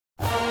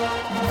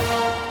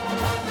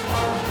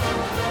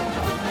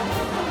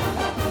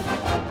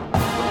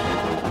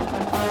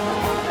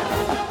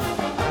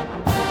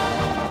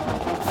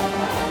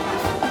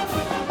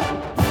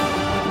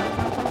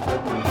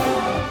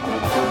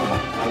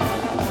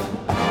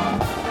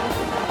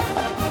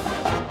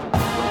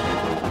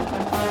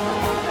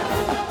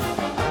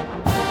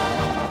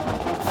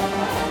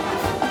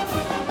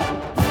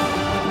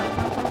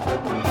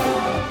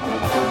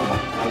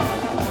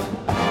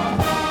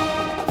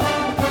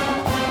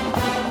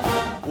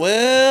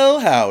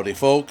Well, howdy,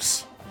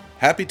 folks.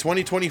 Happy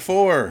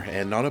 2024,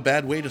 and not a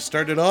bad way to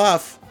start it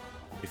off.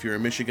 If you're a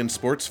Michigan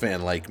sports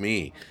fan like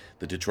me,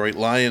 the Detroit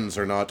Lions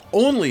are not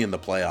only in the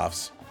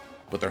playoffs,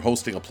 but they're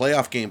hosting a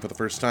playoff game for the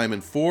first time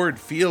in Ford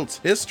Field's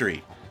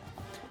history.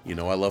 You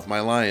know I love my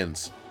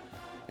Lions.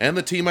 And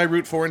the team I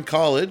root for in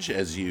college,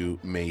 as you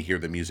may hear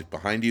the music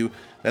behind you,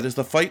 that is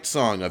the fight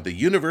song of the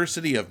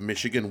University of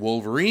Michigan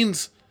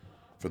Wolverines.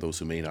 For those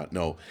who may not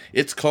know,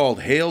 it's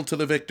called Hail to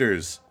the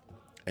Victors.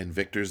 And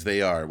victors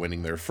they are,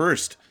 winning their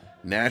first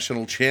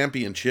national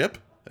championship,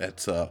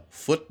 that's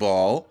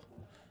football,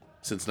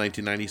 since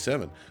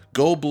 1997.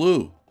 Go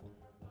Blue!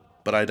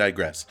 But I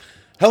digress.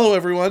 Hello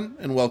everyone,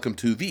 and welcome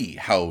to the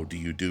How Do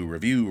You Do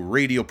review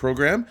radio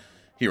program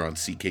here on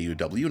CKUW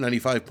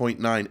 95.9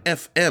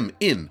 FM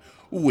in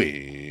Winnipeg,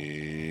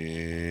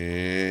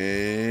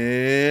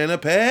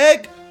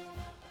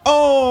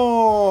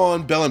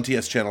 on Bell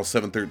MTS channel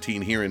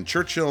 713 here in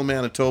Churchill,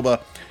 Manitoba.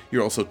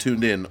 You're also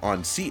tuned in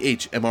on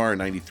CHMR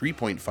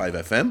 93.5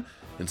 FM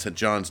in St.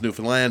 John's,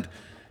 Newfoundland,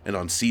 and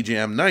on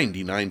CJM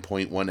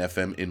 99.1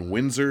 FM in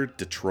Windsor,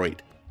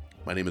 Detroit.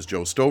 My name is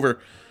Joe Stover,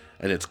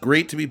 and it's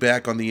great to be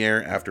back on the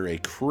air after a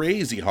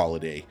crazy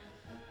holiday.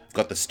 I've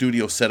got the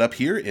studio set up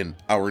here in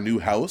our new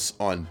house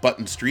on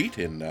Button Street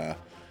in the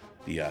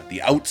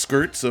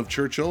outskirts of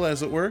Churchill,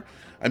 as it were.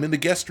 I'm in the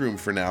guest room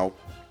for now,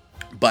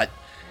 but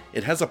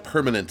it has a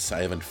permanence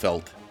I haven't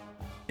felt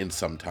in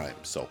some time,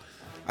 so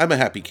I'm a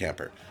happy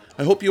camper.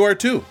 I hope you are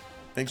too.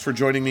 Thanks for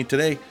joining me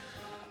today.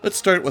 Let's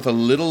start with a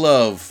little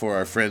love for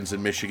our friends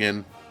in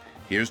Michigan.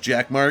 Here's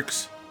Jack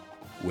Marks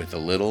with a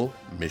little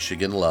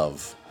Michigan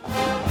love.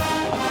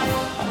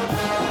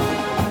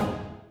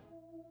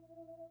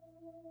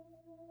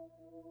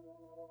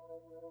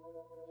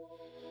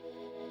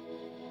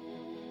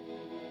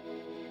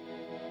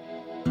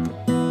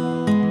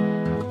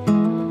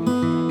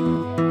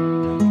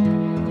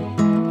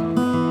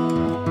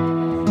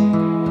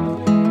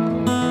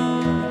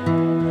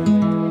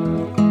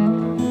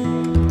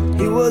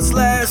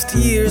 Last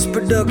year's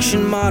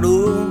production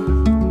model,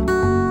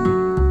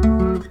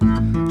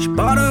 she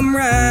bought him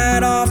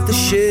right off the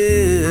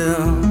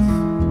shelf.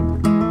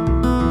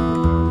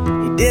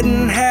 He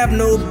didn't have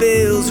no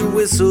bells or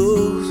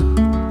whistles,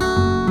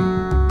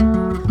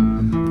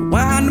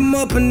 wind him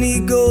up and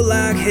he'd go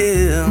like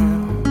hell.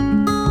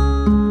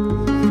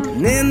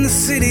 And in the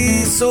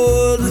city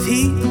soiled with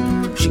heat,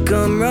 she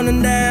come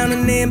running down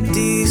an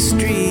empty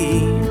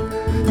street,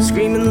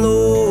 screaming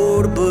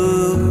Lord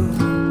above.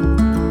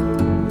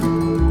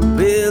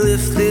 Well,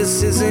 if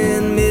this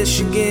isn't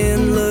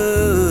Michigan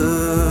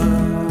love.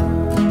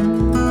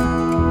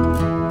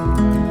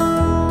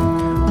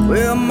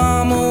 Well,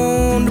 Mama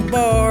owned a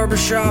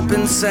barbershop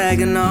in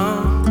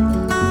Saginaw.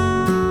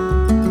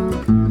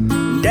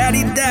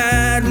 Daddy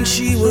died when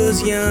she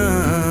was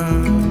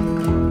young.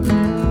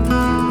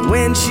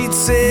 When she'd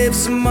saved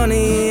some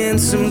money and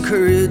some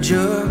courage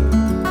up,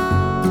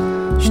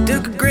 she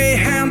took a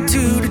Greyhound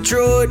to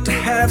Detroit to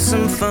have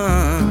some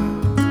fun.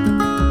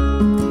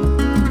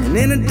 And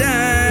in a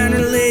diner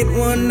late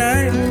one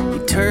night, he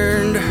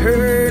turned to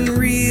her and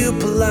real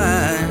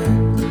polite,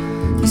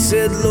 he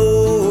said,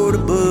 Lord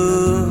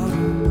above.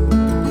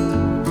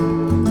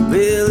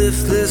 Well,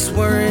 if this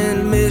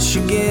weren't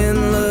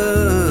Michigan love.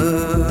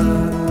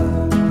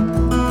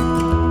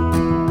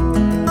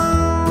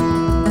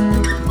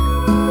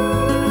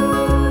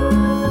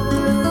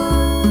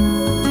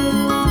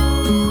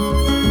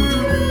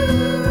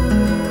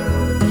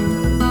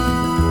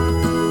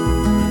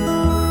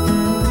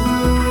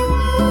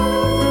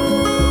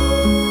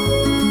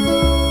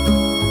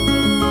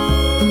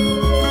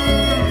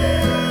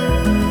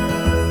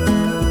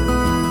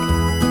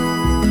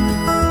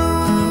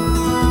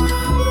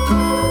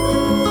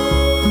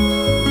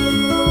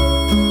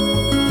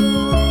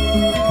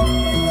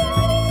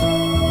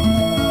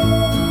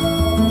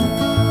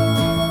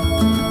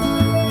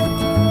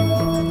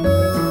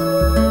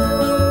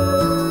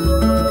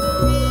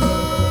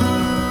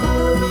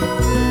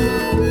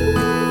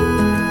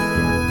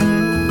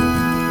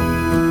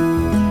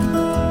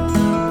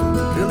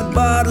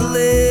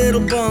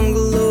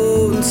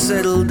 Bungalow and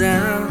settled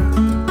down.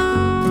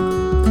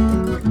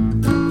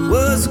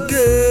 Was a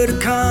good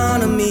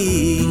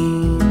economy.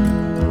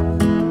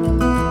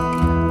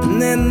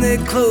 And then they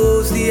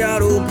closed the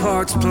auto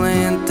parts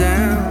plant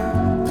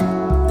down,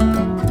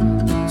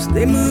 so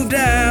they moved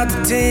out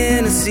to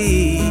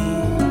Tennessee.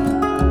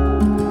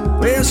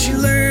 Well, she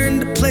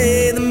learned to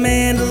play the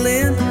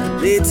mandolin.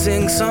 They'd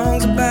sing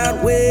songs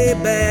about way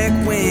back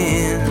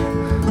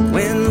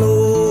when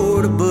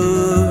Lord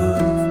above.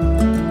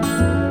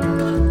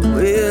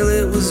 Well,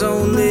 it was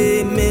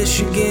only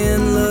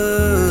Michigan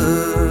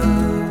love.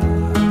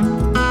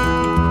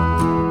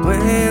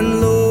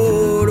 When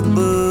Lord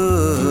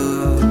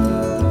above.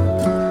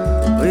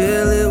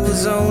 Well, it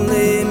was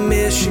only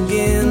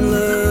Michigan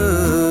love.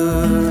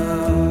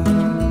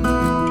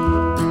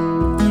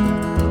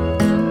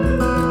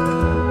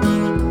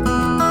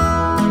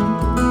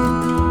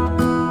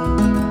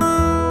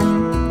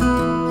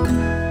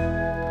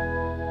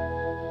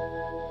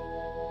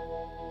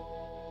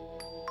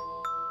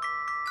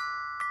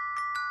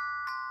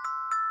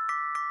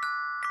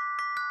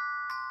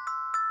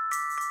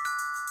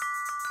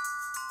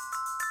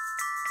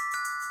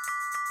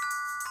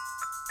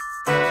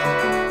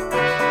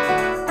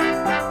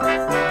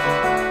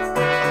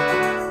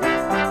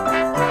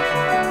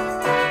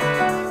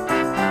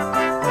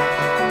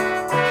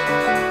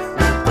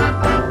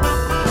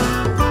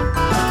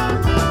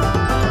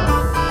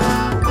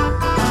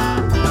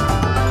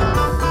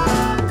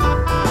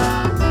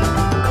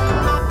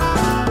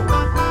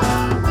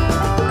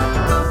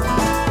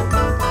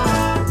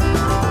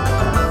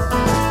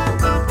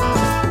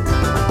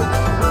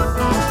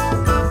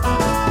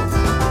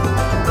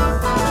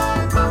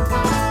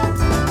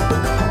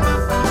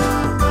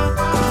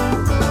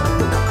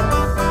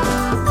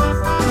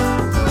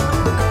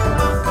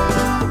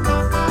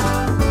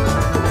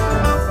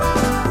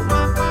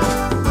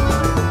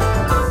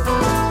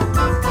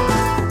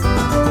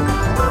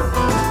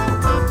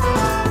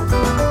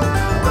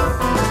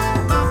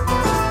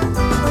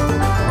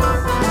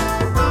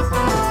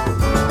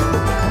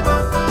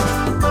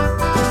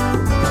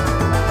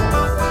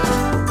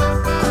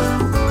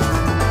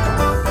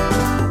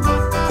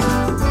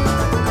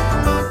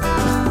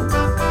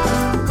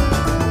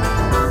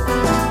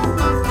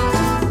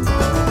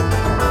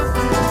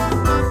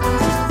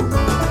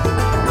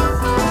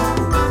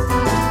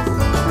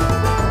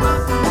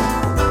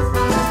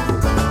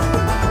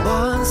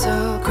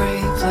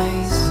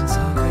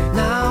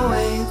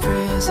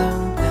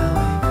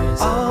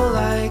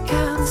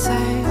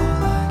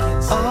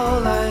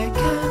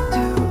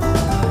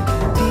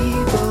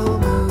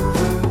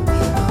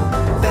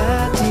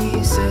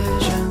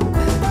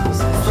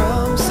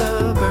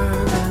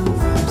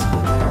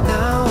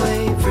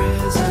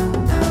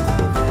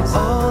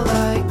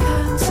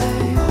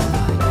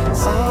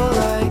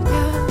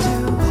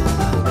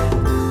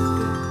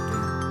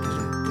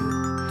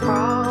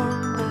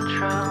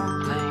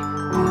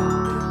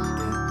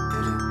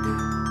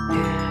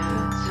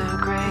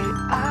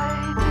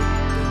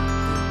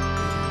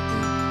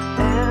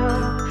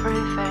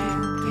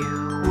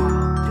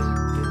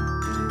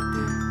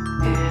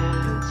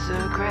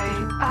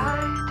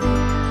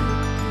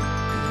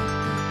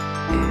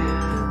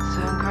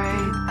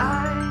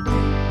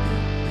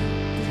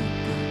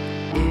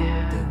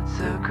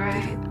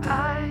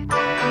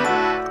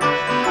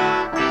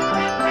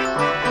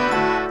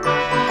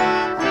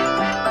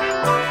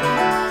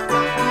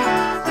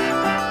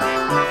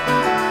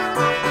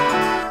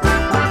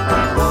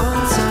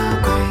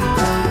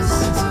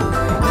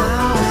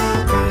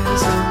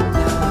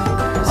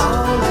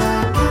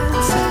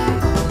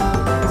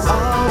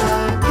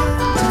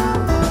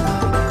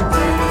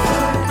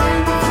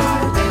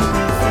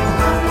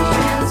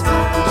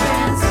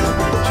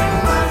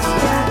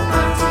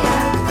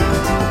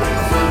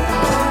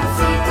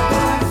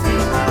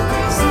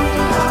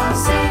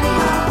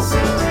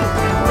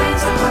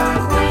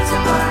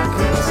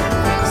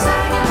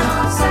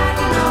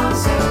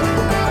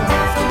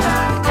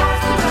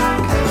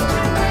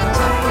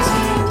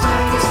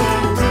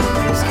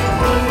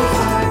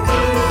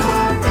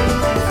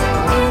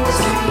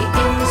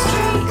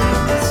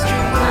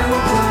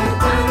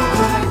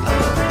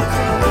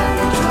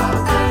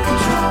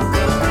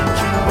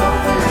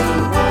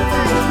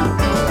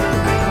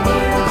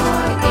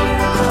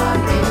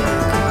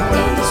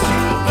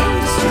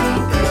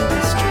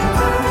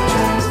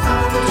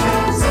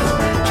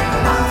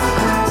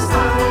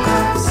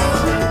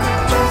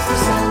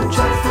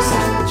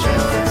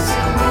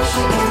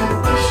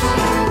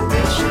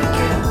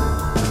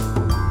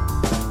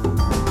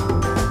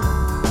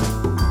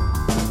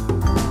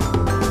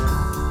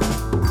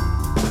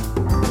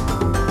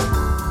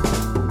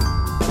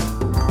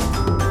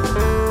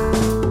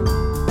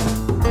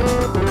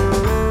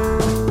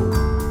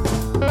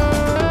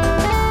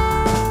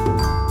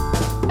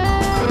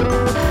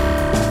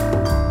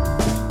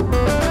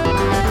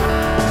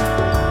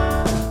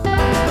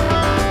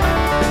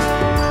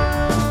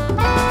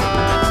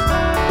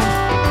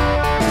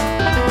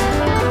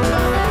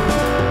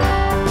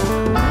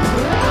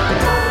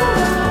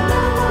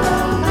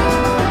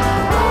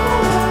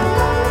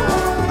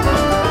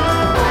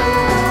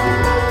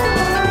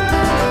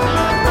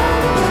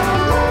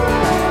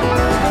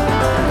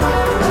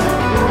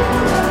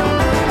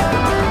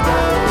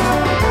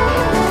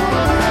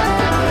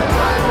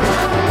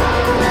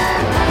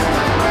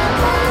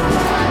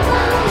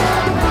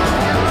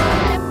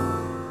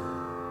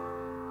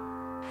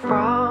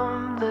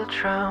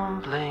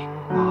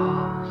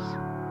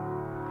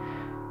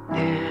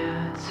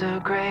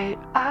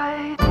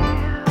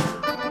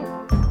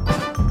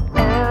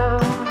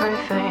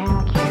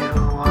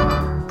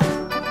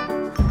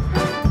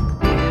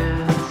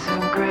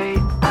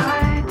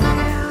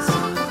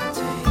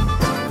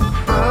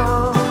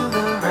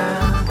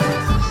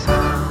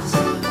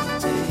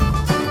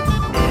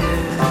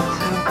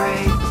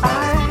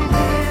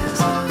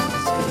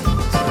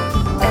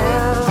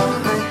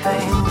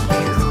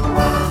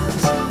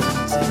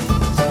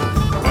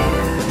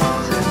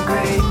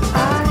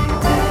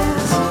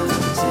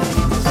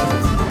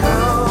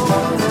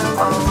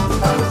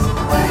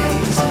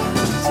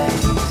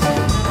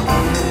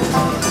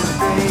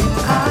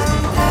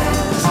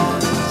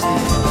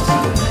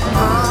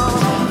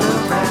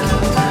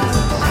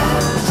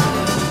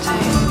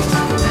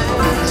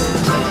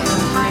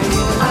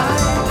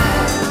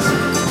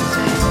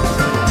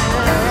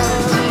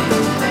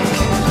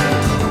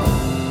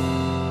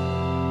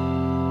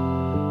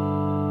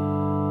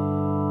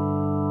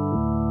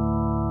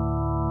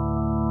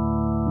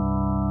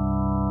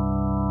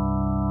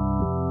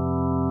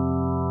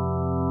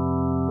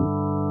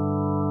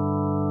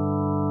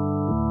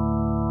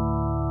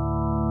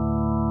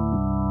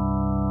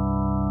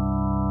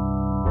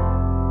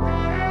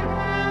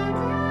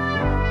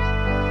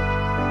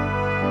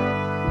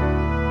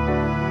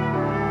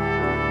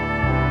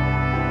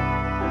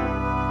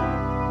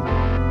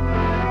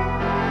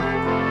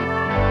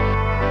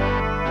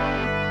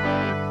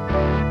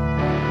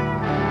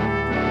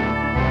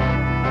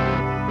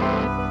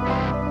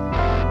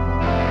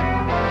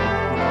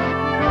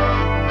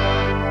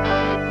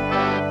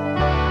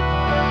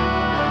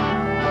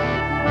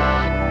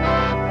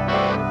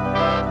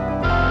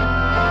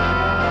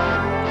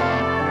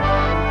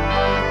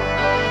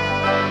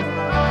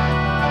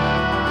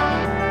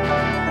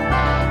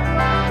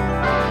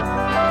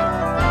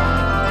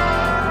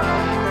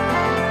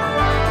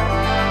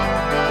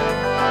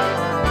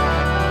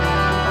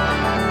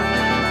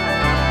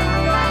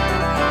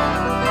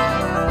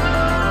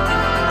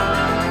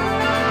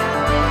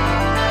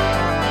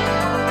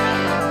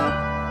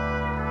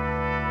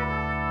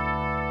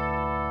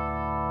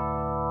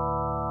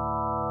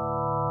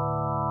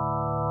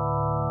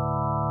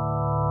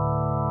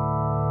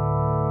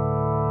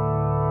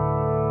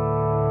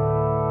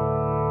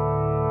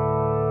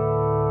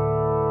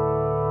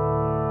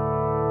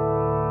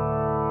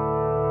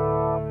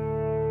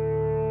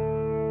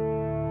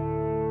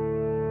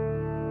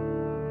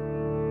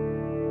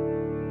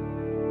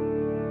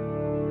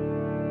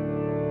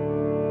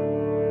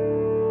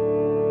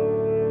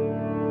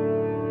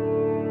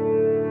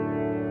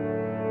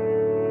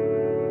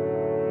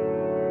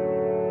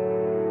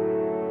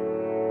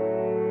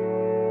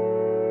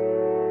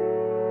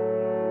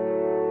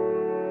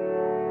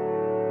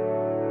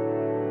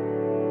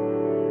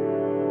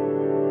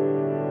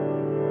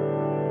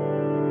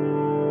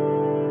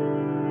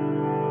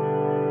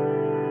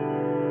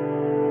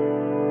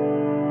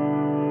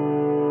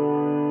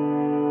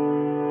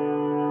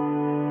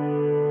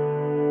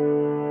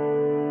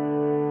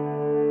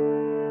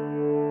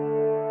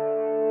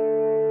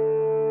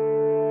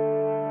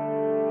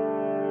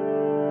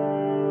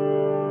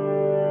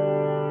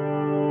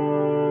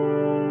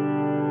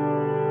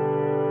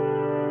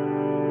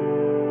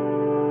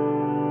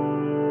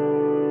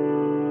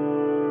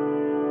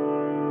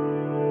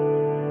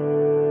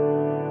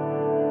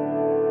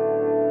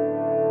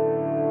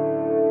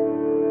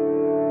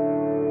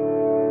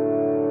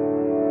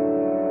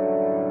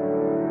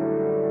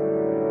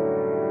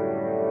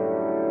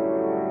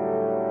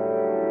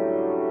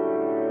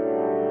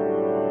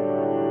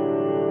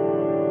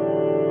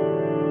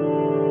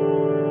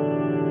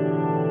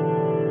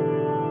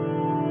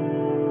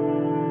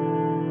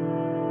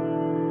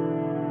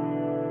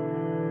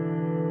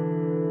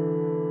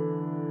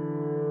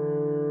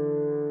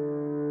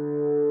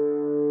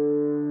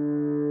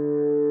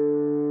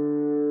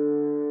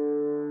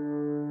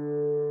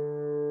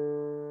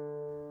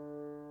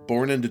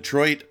 Born in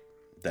Detroit,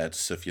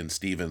 that's Sufjan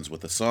Stevens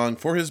with a song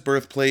for his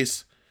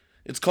birthplace.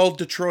 It's called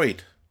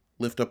Detroit.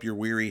 Lift up your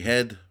weary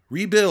head,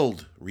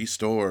 rebuild,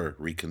 restore,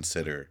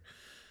 reconsider.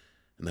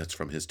 And that's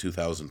from his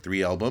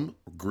 2003 album,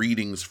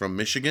 Greetings from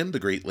Michigan, the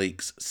Great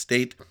Lakes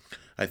State.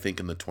 I think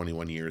in the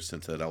 21 years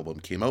since that album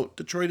came out,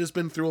 Detroit has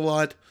been through a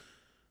lot,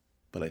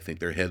 but I think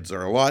their heads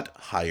are a lot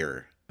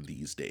higher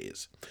these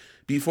days.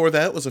 Before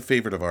that was a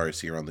favorite of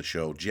ours here on the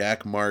show,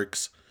 Jack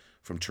Marks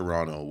from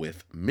Toronto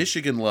with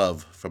Michigan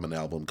Love from an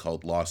album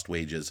called Lost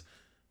Wages.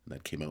 And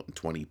that came out in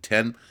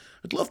 2010.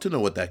 I'd love to know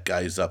what that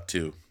guy's up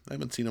to. I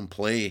haven't seen him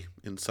play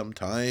in some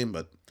time,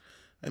 but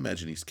I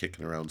imagine he's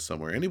kicking around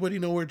somewhere. Anybody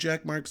know where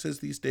Jack Marks is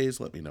these days?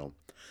 Let me know.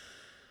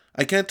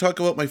 I can't talk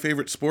about my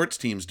favorite sports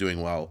teams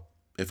doing well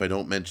if I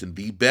don't mention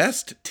the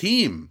best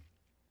team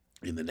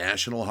in the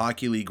National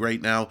Hockey League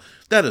right now.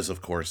 That is,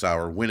 of course,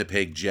 our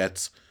Winnipeg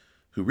Jets,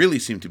 who really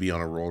seem to be on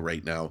a roll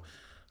right now.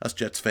 Us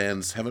Jets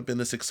fans haven't been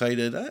this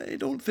excited, I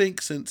don't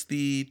think, since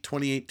the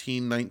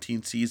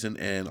 2018-19 season,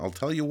 and I'll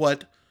tell you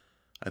what,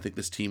 I think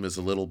this team is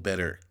a little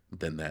better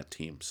than that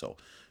team. So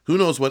who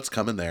knows what's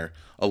coming there?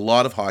 A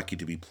lot of hockey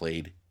to be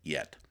played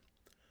yet.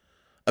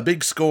 A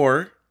big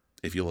score,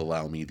 if you'll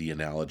allow me the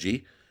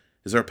analogy,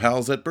 is our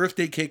pals at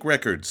Birthday Cake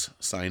Records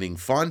signing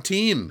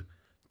Fontaine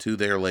to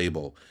their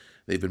label.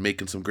 They've been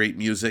making some great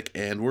music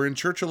and were in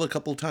Churchill a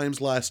couple times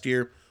last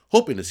year,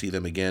 hoping to see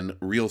them again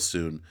real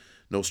soon.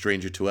 No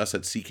stranger to us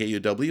at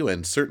CKUW,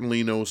 and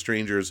certainly no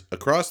strangers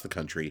across the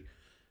country.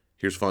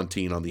 Here's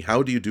Fontaine on the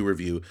How Do You Do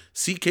review,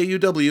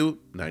 CKUW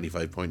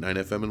 95.9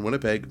 FM in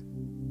Winnipeg.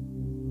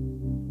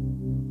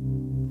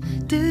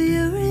 Do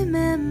you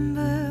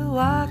remember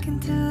walking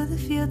through the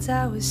fields?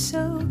 I was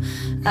so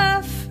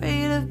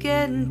afraid of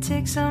getting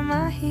ticks on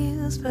my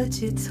heels,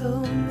 but you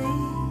told me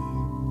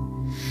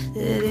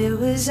that it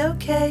was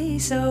okay,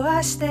 so I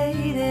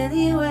stayed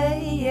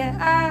anyway. Yeah,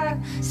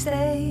 I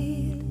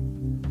stayed.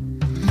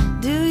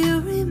 Do you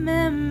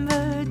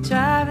remember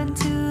driving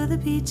to the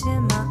beach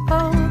in my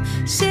old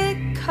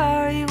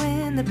Shikari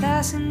in the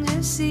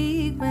passenger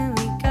seat? When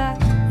we got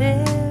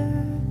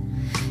there,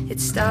 it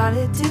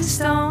started to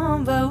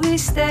storm, but we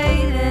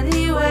stayed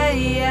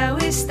anyway. Yeah,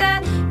 we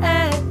stayed.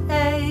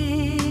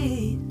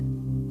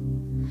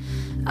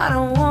 I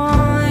don't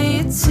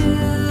want you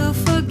to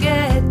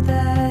forget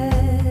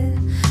that.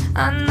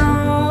 I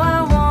know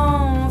I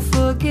won't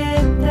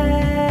forget that.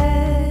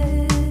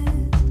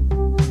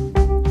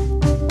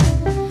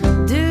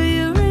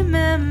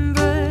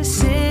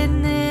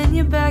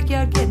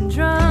 Backyard getting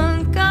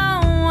drunk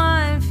on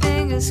wine,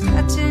 fingers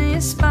scratching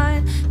your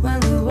spine. When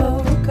we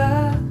woke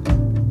up,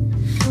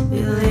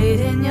 we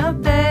laid in your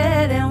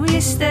bed and we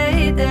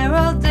stayed there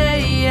all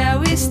day. Yeah,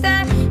 we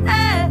stayed.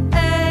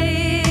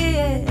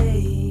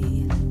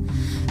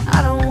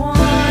 I don't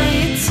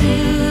want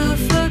you to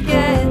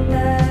forget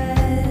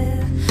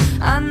that.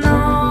 I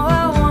know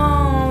I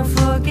won't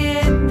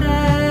forget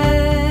that.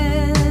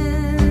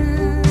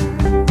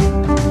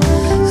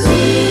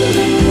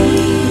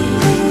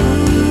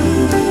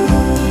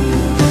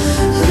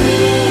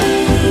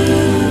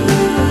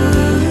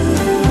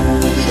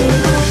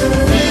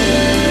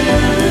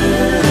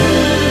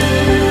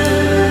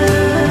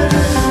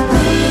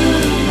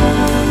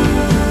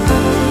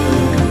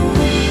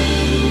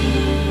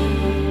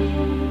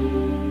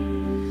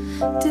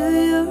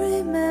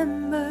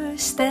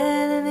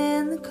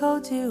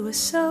 You were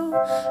so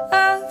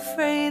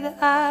afraid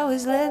that I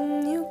was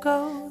letting you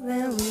go.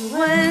 Then we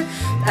went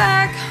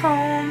back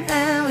home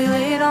and we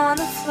laid on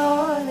the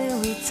floor. Then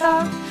we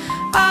talked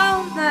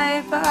all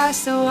night, but I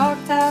still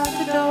walked out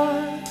the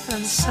door.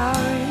 I'm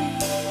sorry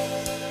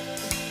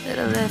that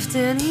I left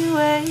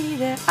anyway,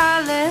 that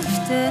I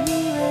left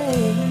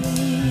anyway.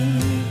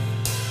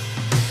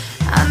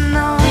 I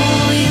know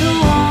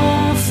you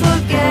won't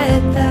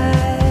forget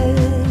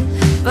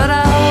that, but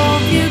I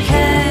hope you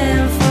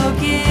can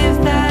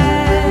forgive that.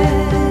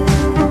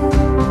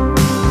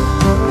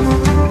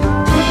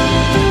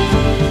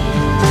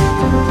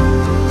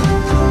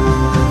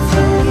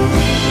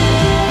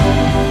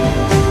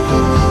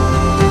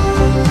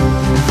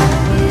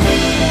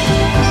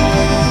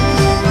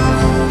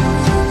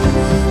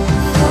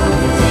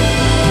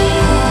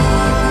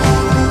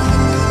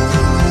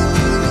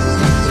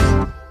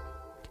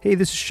 Hey,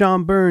 this is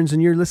Sean Burns,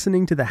 and you're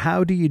listening to the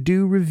How Do You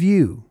Do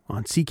review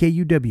on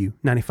CKUW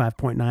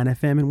 95.9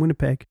 FM in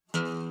Winnipeg.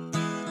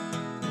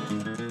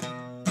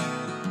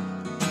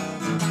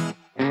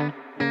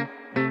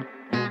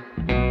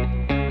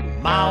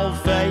 My old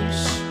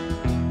face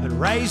and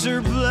razor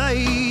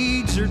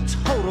blades are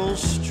total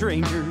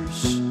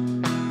strangers,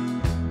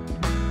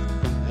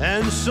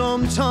 and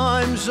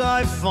sometimes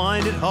I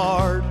find it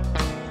hard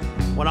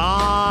when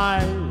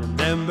I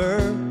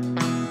remember.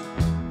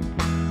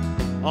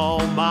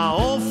 All my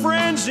old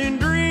friends and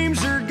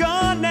dreams are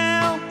gone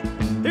now.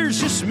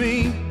 There's just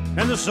me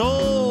and this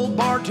old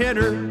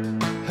bartender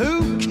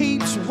who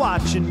keeps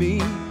watching me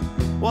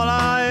while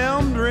I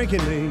am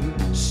drinking me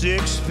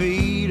 6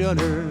 feet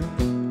under.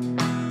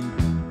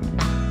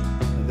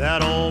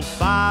 That old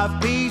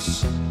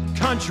 5-piece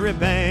country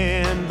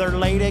band, they're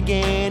late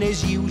again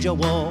as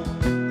usual.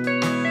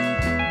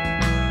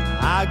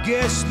 I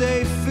guess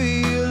they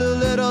feel a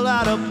little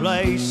out of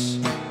place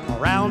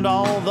around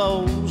all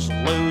those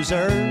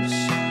losers.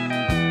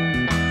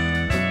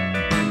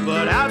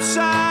 But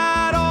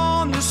outside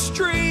on the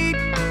street,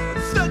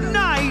 the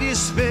night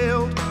is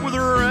filled with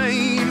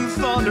rain and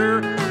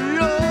thunder.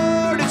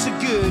 Lord, it's a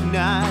good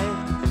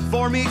night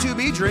for me to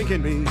be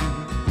drinking me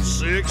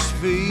 6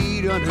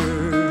 feet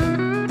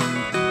under.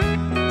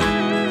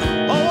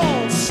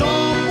 Oh,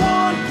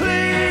 someone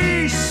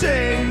please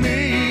sing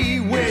me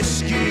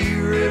Whiskey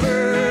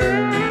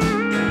River.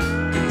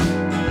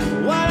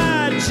 Well,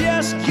 I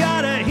just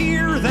gotta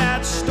hear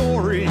that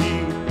story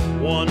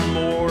one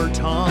more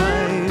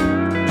time.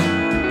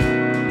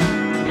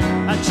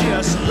 I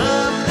just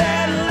love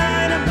that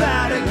line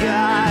about a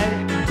guy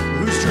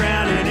who's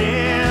drowning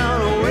in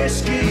a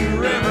whiskey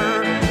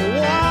river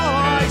while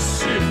I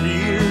sit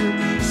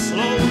here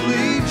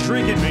slowly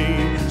drinking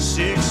me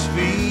 6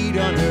 feet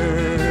under.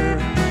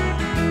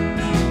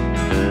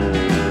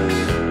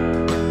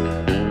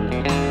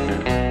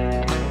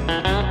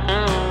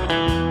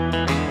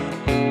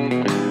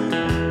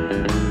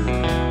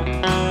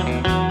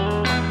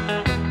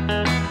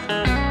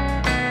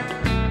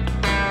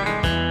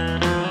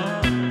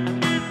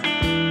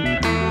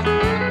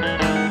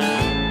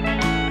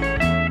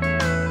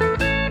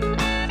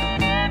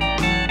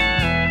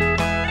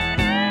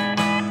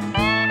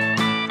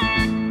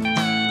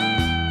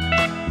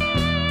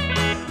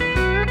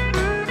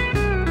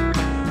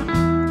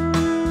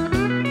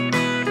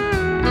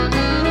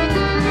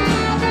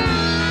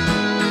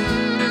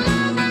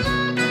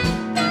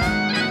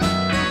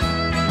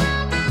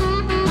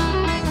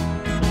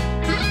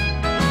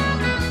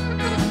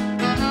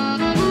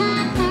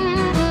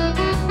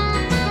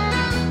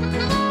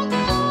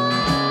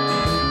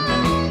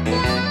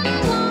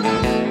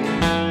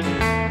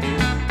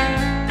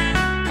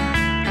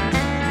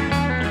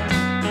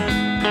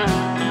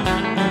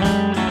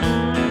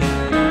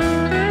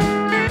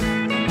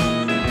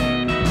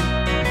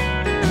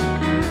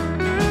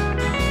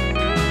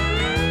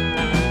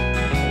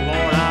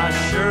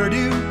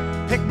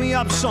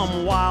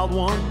 Some wild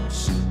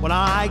ones when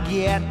I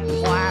get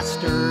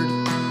plastered.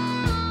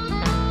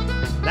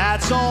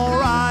 That's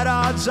alright,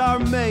 odds are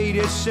made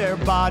it's their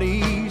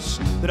bodies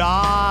that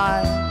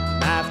I'm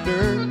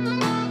after.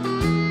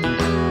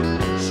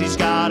 She's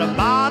got a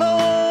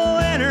bottle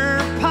in her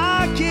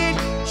pocket,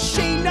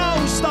 she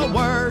knows the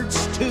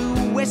words to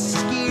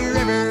Whiskey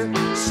River,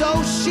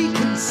 so she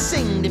can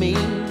sing to me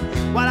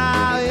while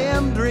I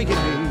am drinking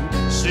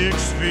me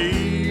 6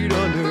 feet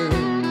under.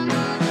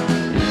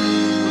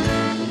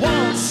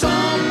 Won't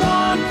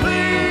someone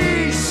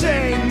please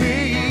sing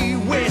me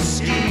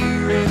Whiskey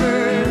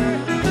River?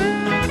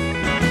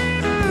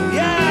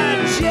 Yeah,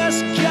 I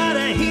just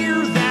gotta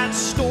hear that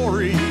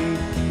story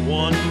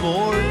one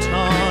more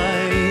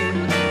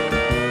time.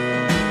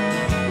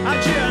 I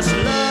just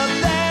love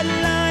that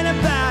line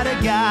about a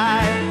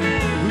guy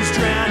who's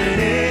drowning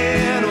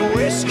in a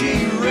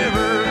whiskey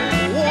river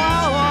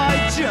while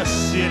I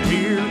just sit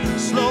here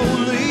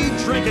slowly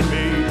drinking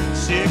me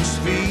 6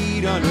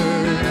 feet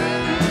under.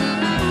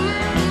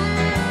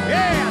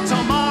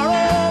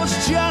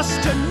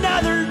 Just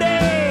another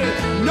day,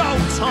 no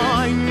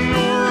time,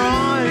 no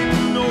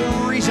rhyme,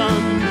 no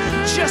reason.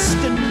 Just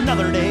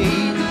another day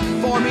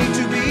for me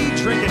to be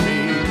drinking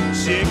me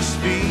 6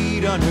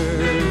 feet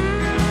under.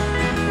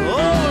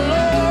 Oh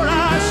Lord,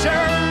 I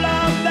sure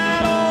love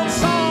that old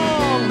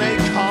song they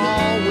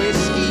call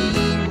Whiskey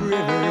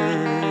River.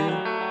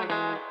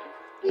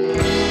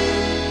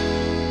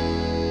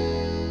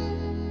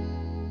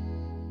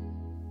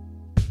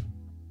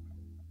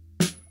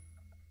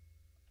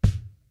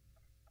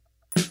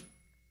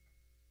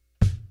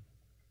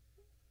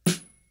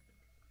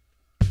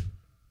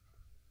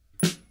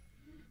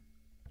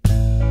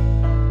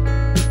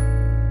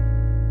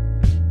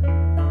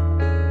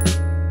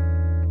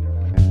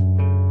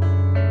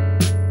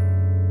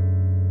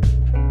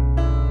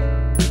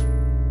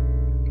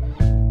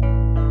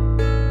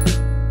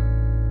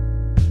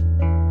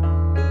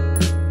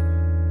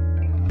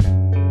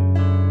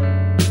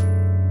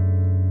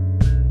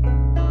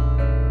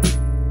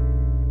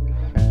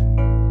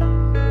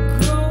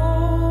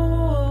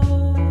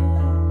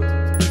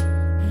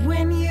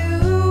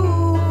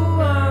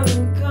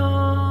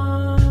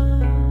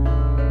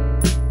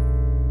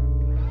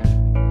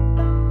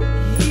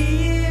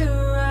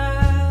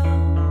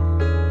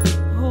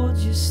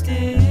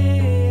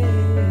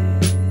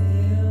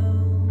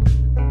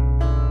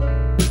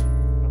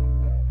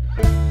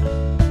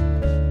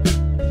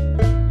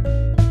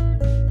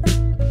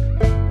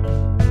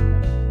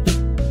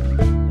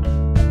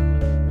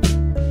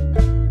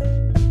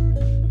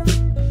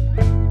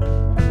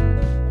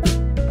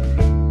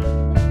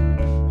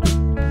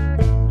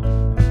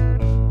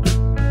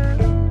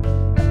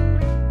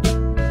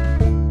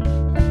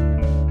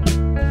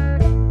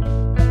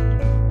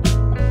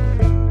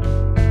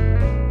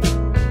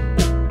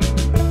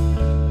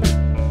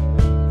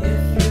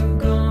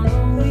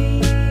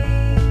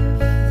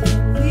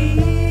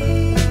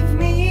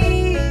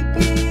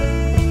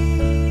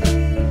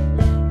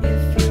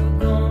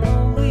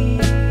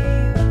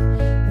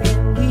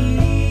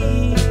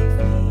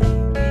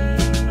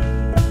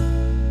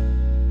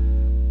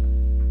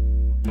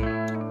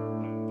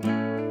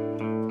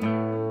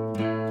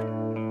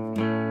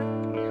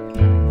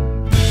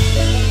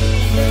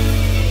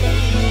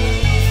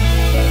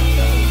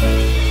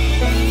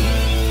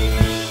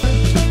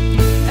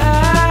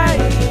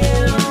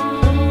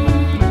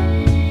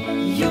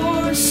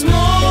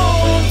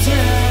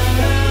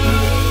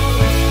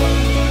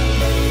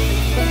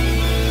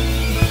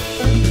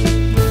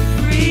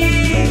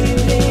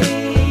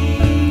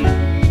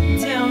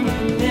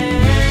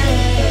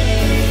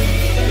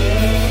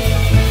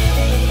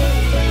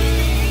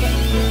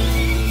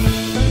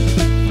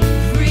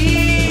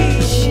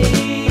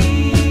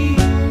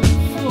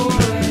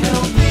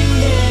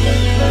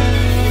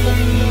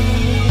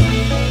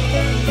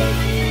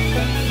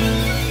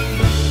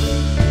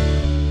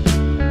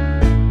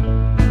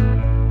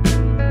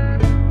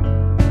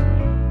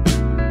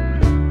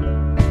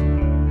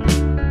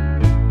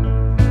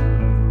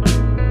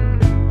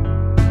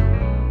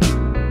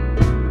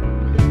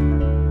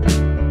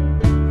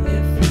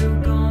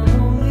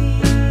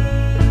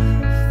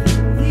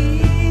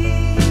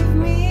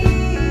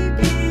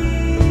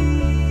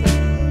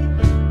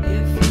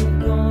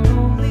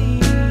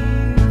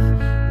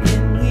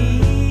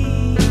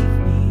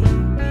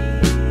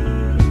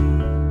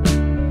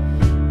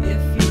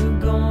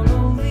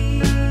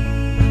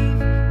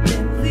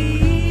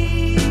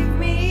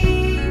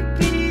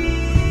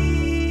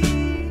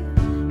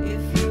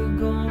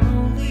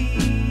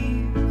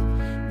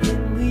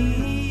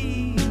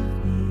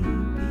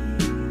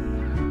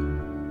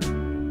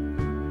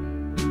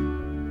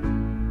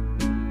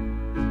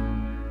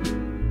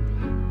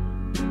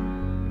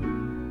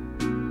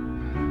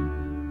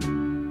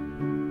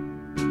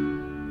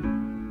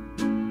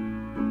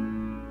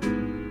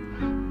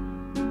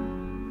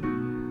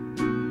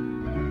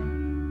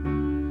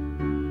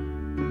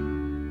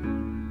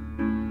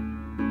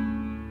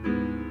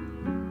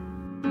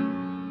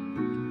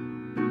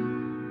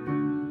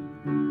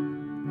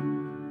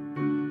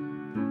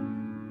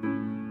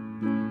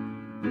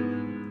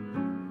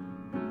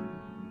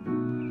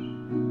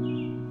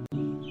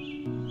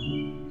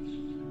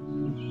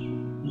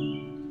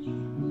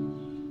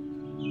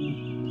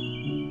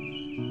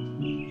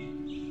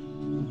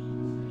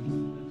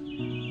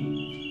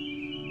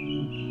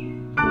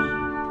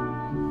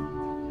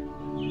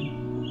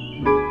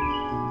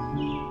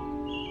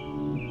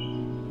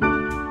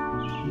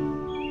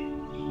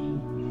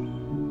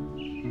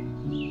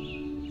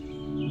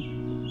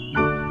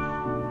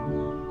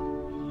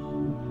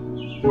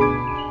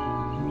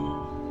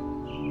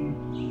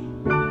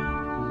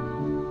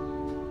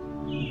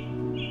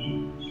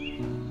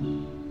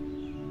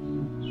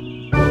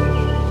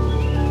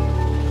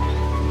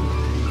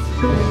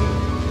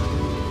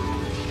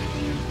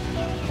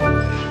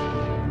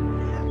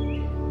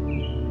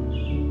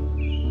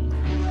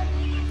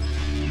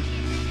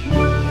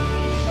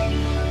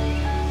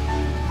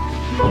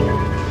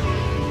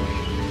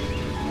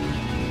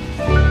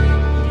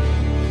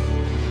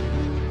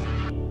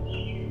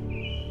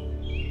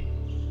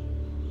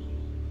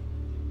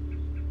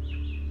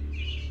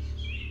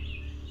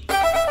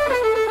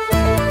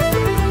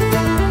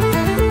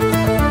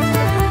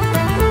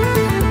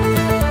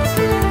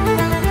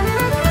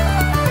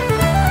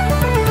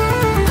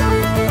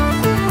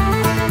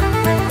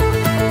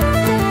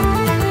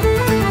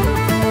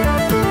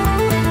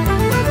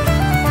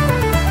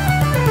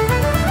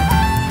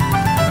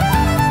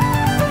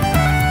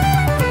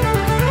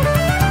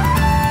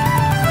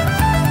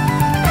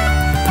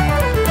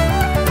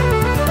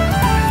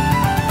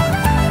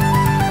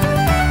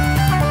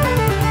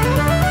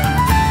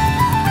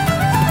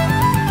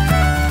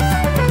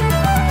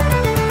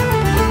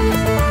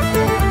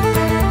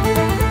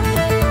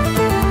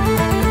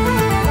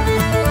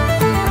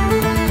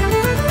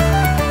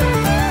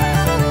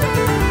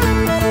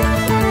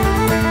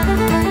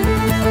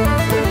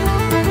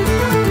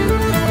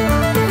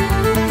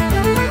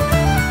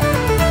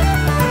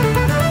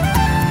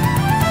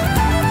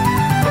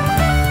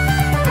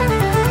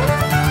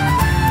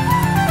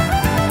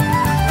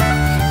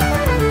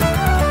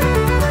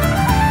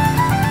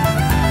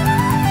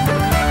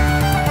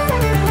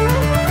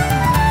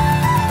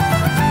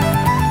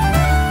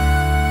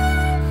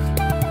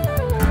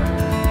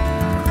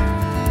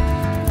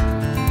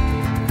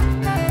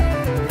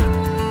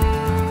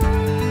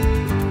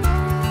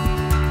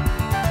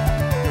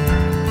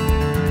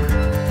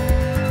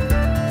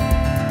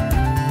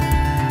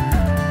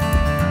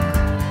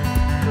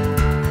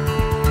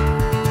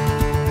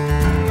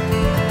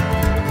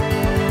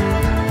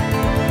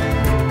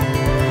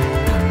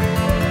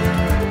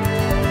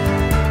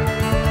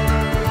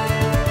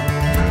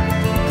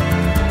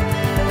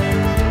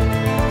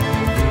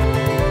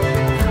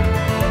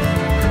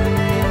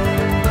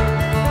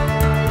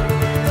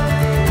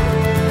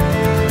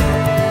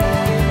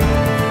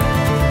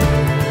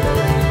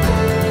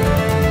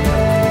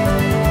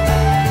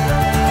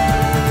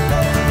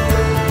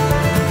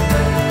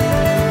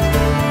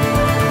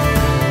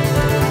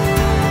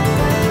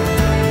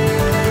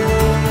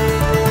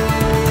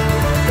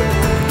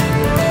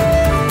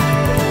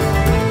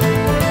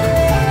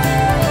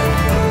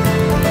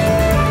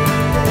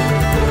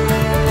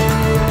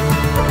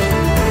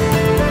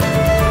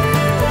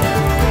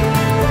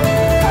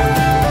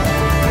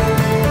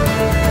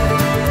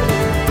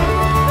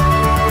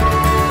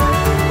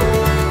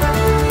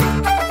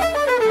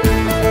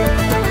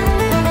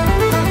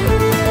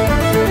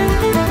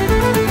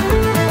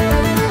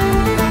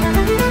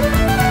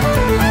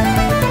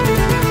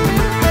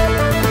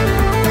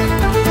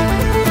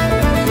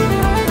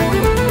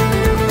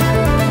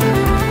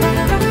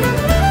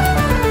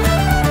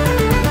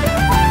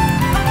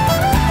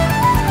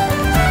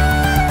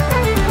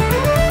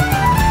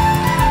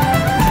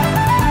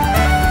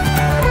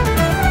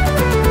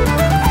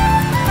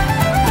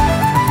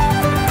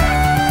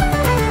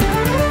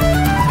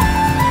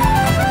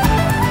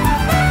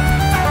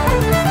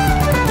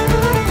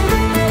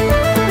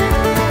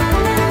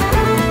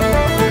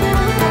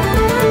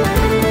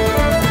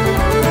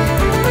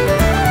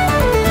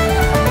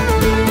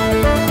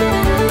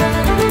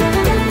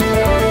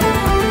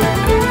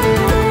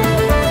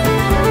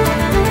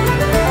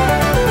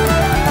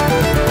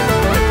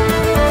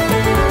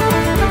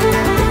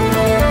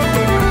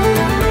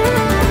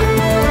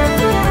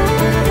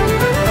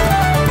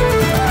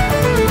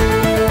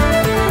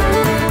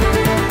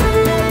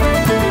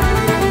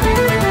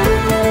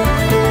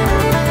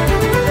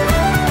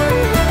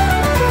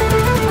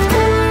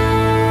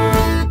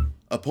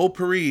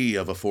 potpourri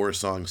of a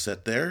 4-song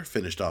set there,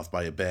 finished off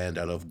by a band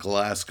out of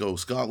Glasgow,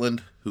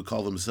 Scotland, who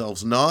call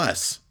themselves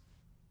Gnoss.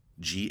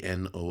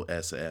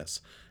 Gnoss.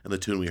 And the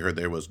tune we heard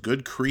there was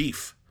Good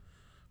Creef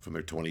from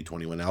their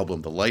 2021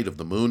 album, The Light of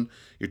the Moon.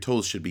 Your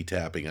toes should be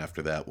tapping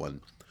after that one.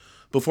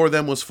 Before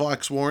them was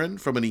Foxwarren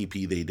from an EP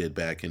they did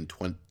back in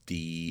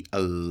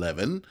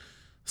 2011.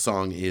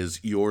 Song is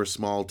Your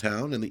Small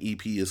Town, and the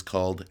EP is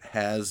called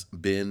Has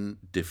Been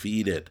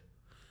Defeated.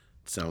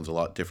 It sounds a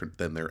lot different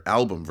than their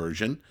album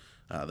version,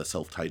 the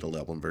self-titled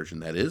album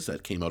version that is.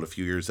 That came out a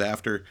few years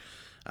after.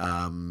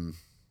 That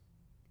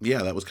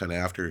was kind of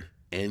after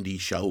Andy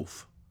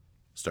Schauf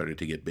started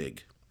to get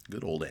big.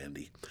 Good old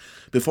Andy.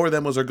 Before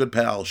them was our good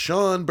pal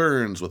Sean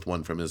Burns with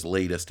one from his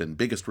latest and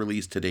biggest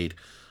release to date,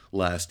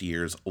 last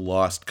year's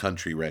Lost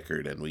Country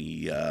record, and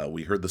we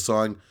heard the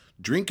song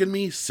Drinkin'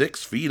 Me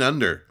 6 Feet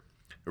Under,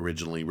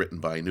 originally written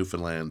by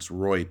Newfoundland's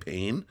Roy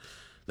Payne.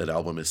 That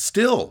album is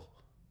still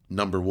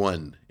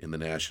 #1 in the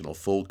national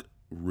folk,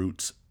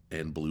 roots,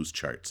 and blues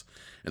charts,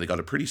 and it got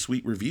a pretty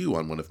sweet review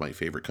on one of my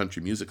favorite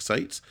country music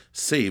sites,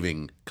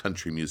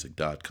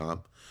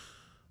 savingcountrymusic.com.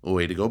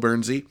 Way to go,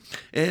 Burnsy.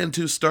 And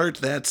to start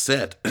that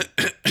set,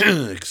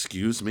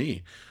 excuse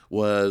me,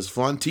 was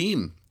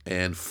Fontaine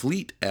and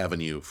Fleet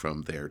Avenue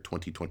from their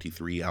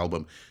 2023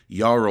 album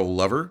Yarrow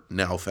Lover,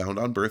 now found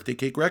on Birthday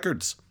Cake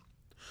Records.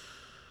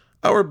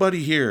 Our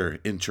buddy here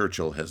in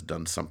Churchill has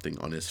done something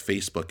on his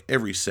Facebook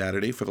every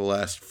Saturday for the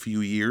last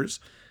few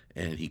years,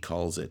 and he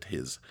calls it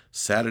his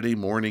Saturday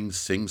morning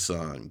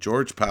sing-song.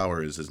 George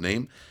Power is his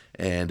name,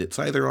 and it's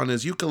either on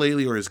his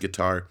ukulele or his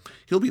guitar.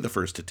 He'll be the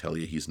first to tell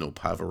you he's no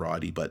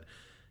Pavarotti, but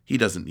he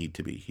doesn't need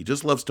to be. He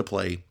just loves to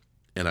play,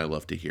 and I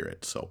love to hear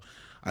it. So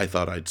I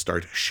thought I'd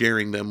start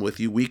sharing them with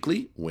you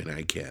weekly when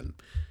I can.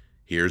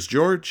 Here's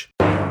George.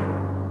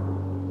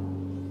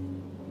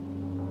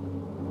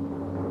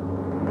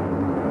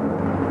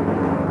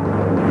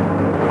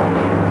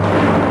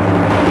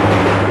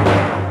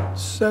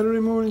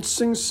 Saturday morning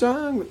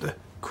sing-song with the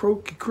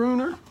croaky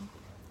crooner,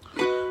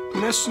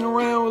 messing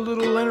around with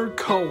little Leonard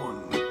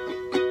Cohen.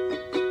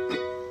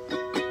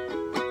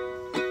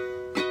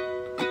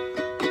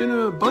 Been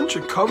a bunch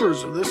of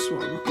covers of this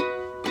one,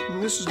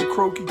 and this is the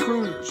Croaky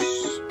Crooners.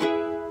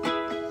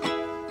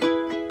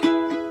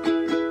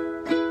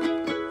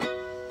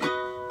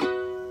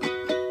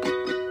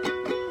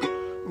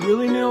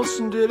 Willie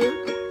Nelson did it,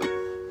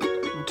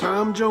 and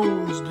Tom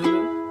Jones did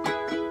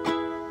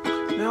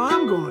it. Now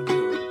I'm gonna do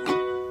it.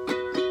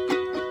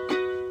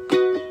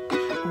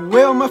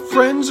 Well, my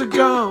friends are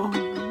gone,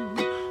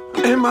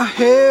 and my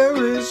hair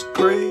is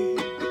gray.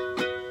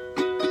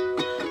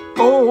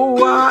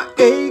 Oh, I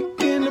ache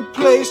in the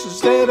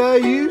places that I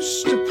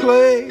used to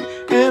play,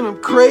 and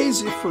I'm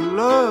crazy for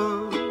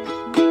love,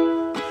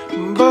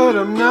 but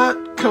I'm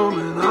not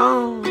coming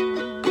on.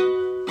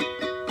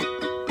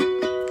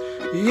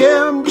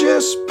 Yeah, I'm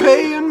just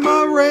paying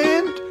my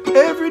rent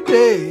every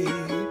day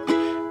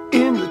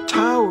in the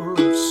Tower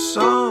of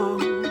Song.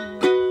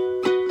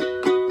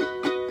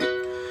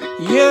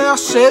 Yeah, I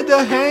said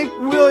to Hank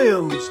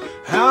Williams,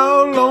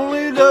 how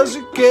lonely does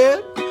it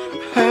get?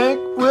 Hank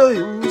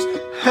Williams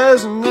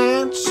hasn't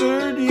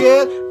answered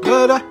yet,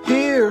 but I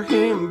hear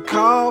him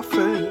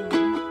coughing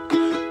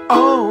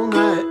all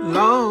night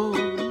long.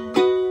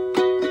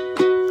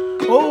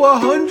 Oh,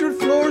 100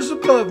 floors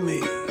above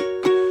me,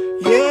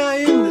 yeah,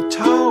 in the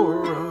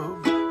Tower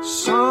of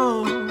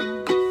Song.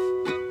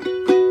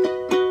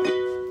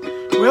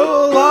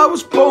 Well, I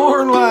was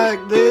born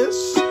like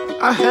this,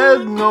 I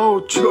had no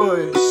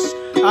choice.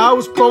 I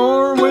was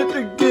born with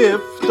the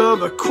gift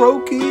of a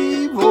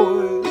croaky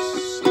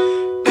voice,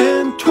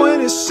 and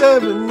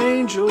 27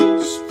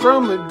 angels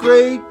from the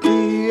great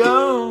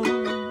beyond.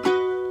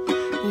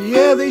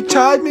 Yeah, they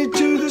tied me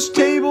to this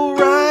table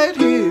right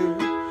here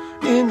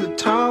in the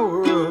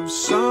Tower of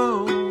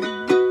Song.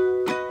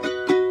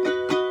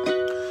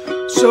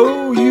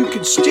 So you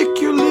can stick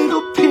your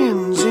little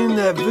pins in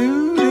that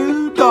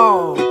voodoo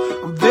doll.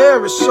 I'm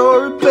very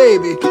sorry,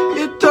 baby,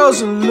 it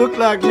doesn't look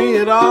like me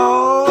at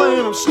all.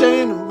 And I'm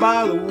standing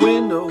by the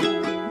window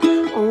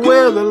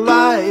where the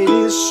light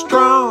is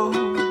strong.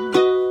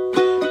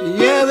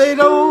 Yeah, they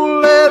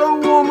don't let a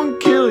woman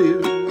kill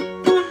you,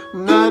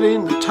 not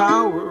in the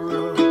Tower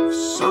of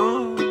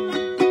Song.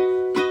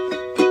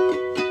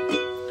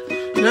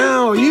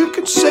 Now you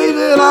can say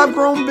that I've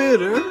grown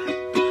bitter,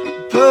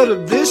 but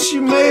of this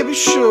you may be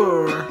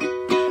sure.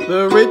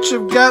 The rich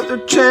have got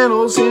their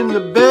channels in the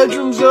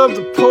bedrooms of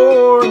the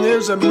poor, and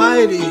there's a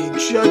mighty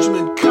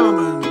judgment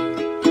coming.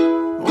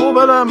 Oh,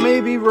 but I may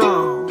be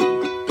wrong.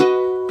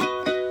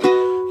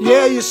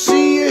 Yeah, you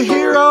see, you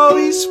hear all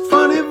these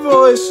funny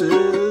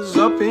voices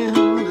up in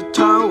the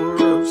Tower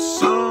of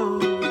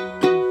Song.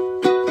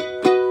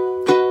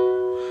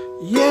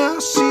 Yeah, I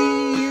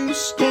see you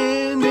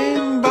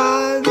standing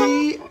by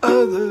the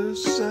other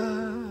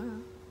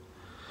side.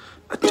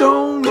 I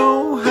don't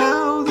know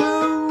how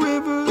the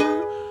river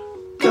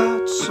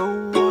got so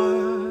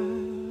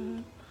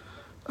wide.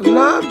 I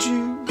loved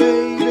you,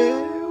 baby,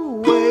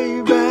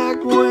 way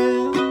back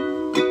when,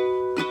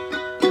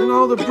 and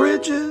all the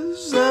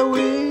bridges that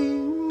we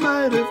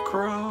might have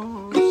crossed.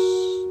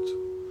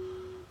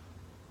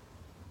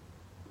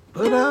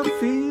 But I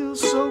feel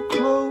so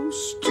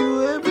close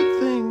to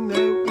everything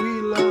that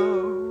we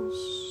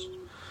lost.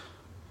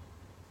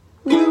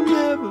 We'll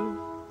never,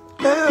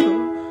 ever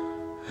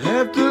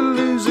have to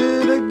lose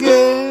it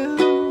again.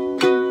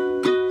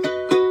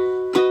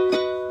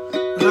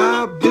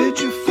 I bid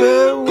you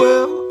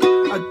farewell,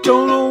 I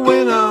don't know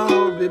when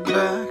I'll be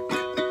back.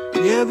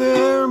 Yeah,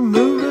 they're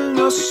moving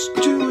us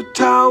to a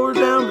tower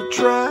down the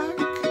track,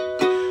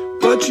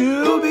 but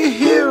you'll be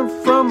hearing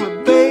from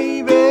me,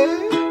 baby,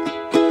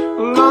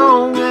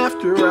 long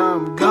after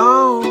I'm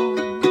gone.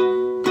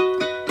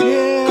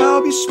 Yeah,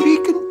 I'll be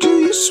speaking to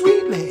you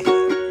sweetly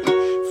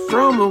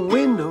from a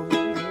window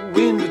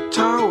in the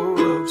Tower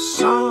of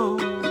Song.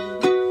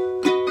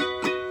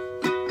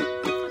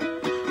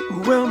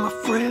 Well, my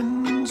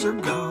friends are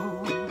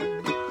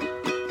gone,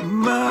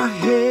 my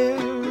hair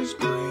is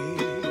gray.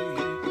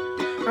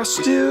 I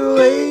still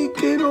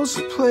ache in those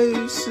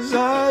places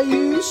I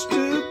used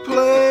to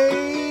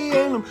play,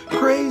 and I'm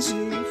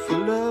crazy for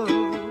love,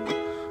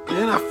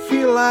 and I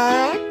feel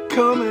like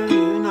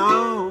coming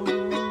on.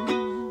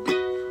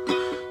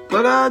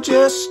 But I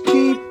just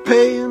keep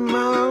paying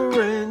my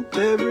rent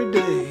every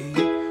day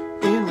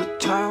in the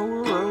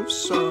Tower of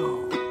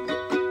Song.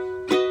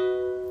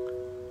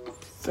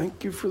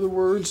 Thank you for the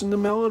words and the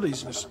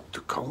melodies,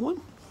 Mr.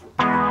 Cohen.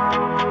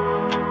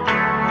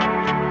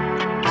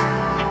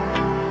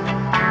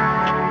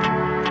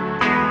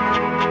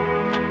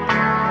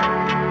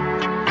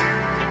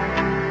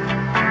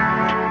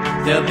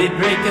 They'll be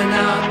breaking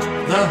out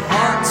the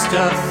hot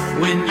stuff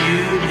when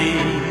you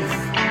leave.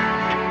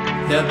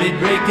 They'll be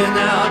breaking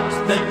out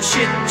the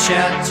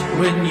chit-chat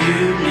when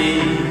you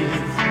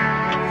leave.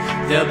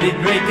 They'll be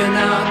breaking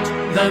out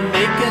the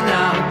making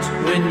out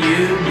when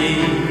you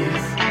leave.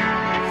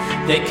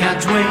 They can't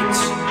wait.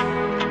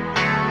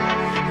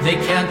 They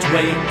can't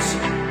wait.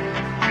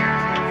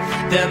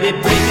 They'll be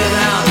breaking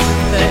out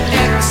the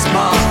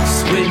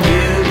Xbox when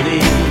you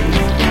leave.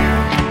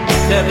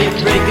 They'll be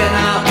breaking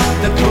out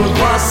the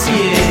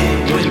Courvoisier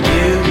when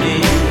you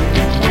leave.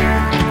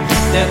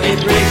 They'll be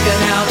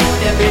breaking out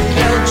every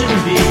Belgian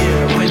beer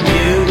when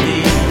you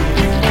leave.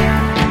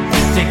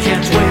 They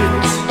can't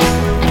wait.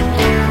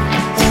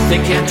 They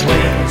can't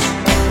wait.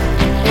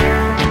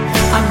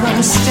 I'm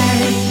gonna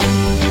stay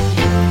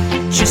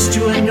just to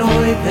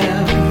annoy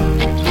them.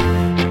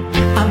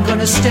 I'm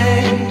gonna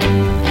stay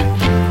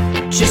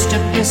just to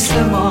piss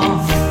them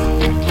off.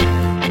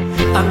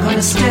 I'm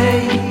gonna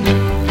stay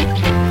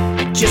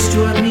just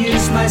to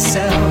amuse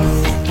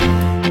myself.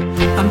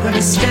 I'm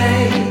gonna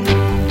stay.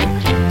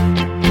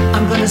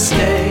 I'm gonna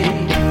stay.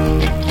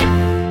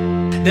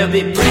 They'll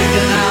be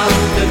breaking out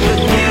the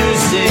good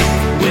music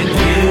when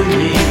you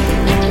leave.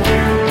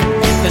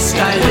 The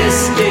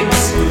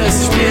stylistics, the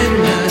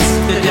spinners,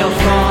 the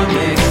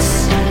Delphonics.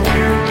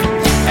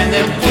 And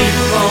they'll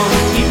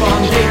keep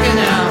on digging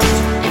out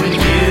when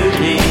you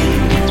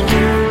leave.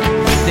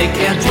 They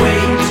can't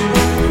wait.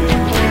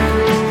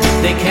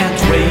 They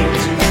can't wait.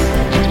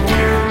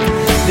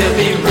 There'll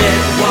be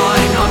red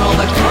wine on all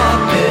the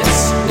carpets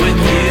when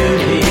you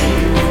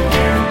leave.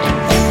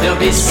 There'll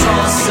be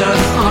salsa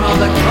on all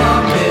the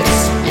carpets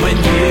when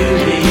you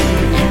leave.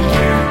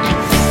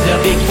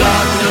 There'll be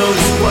God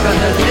knows what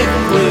other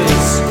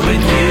liquids when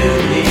you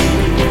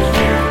leave.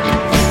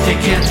 They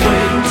can't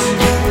wait.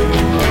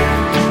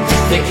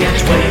 They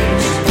can't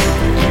wait.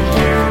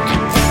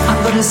 I'm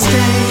gonna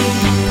stay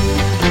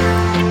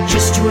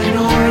just to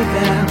annoy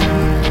them.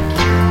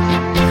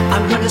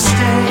 I'm gonna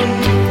stay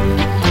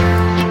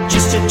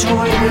just to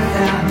toy with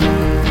them.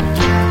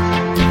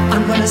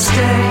 I'm gonna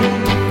stay.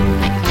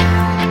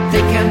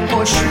 They can't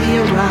push me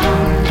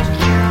around.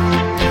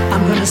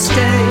 I'm gonna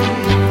stay.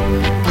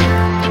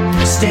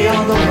 Stay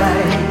all the way.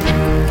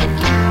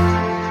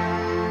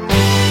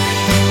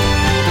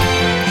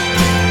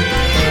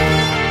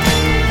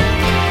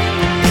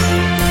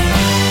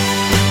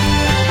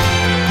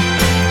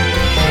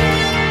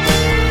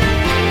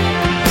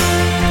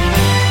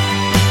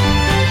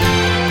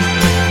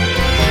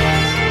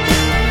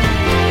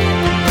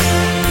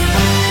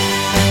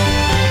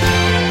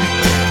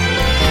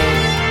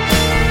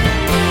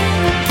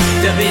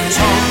 They'll be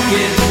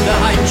talking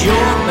behind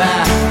your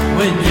back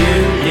when you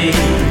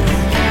leave.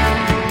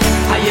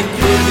 How you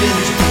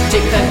couldn't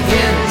take the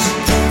hint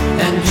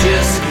and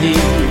just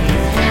leave.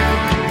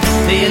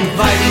 They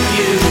invited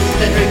you,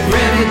 then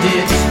regretted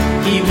it.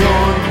 He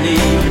won't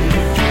leave.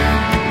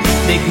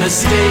 Big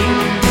mistake.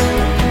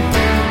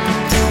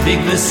 Big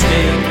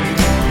mistake.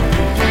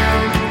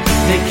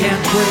 They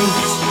can't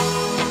wait.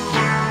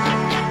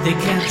 They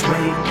can't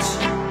wait.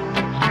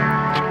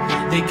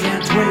 They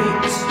can't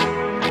wait.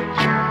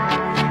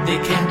 They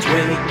can't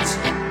wait.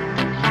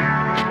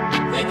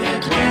 They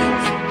can't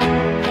wait.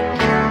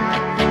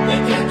 They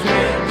can't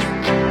wait.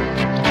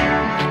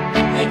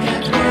 They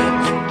can't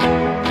wait.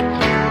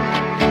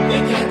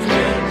 They can't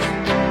wait.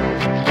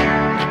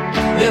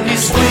 They'll be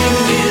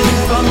swinging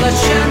from the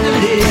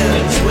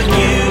chandeliers when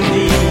you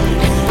leave.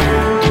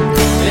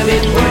 They'll be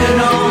putting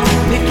on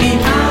Mickey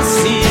Mouse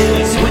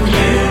ears when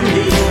you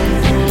leave.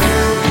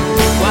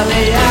 While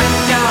they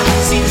act out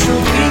scenes from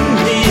King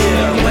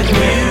Lear when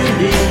you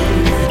leave.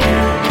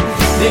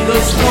 There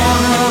goes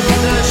one of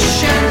the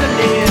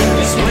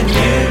chandeliers when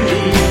you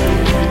leave.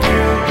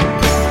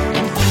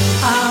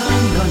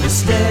 I'm gonna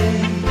stay.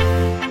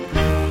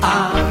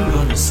 I'm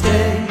gonna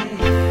stay.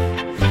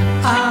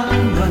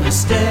 I'm gonna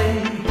stay.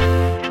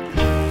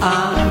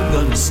 I'm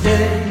gonna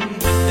stay.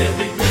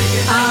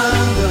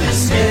 I'm gonna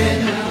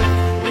stay.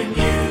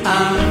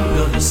 I'm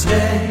gonna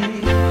stay.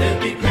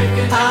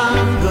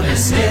 I'm gonna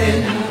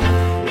stay.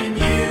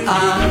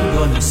 I'm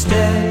gonna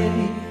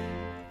stay.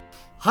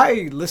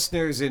 Hi,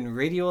 listeners in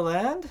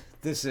Radioland.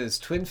 This is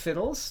Twin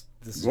Fiddles.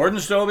 This is Gordon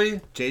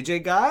Stobie, JJ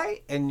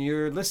Guy, and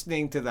you're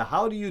listening to the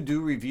How Do You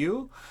Do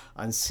review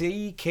on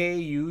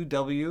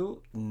CKUW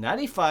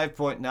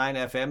 95.9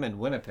 FM in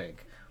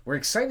Winnipeg. We're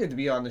excited to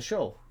be on the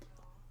show.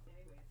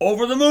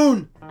 Over the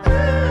Moon.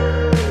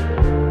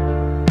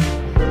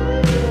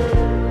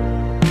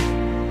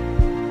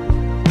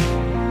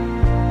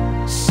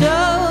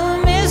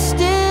 So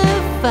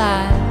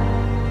mystified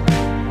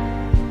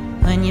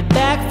when you're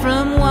back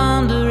from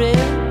wandering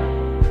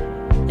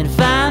and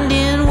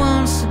finding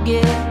once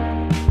again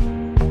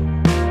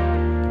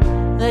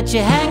that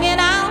you're hanging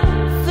out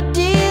for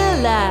dear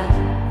life.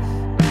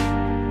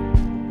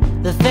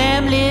 The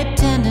family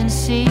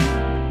tendency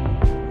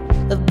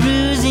of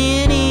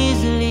bruising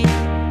easily.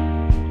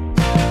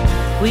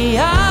 We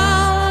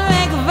all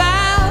make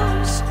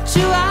vows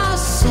to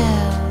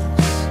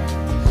ourselves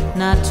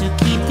not to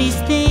keep these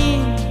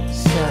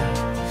things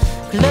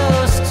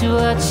close to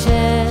our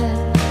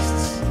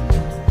chests,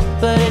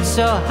 but it's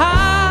so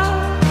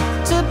hard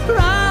to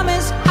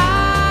promise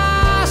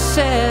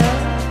ourselves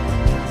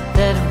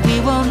that we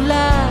won't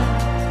lie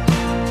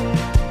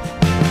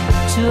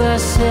to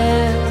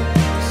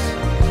ourselves,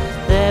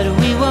 that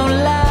we won't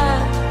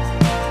lie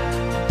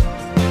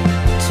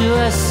to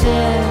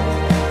ourselves.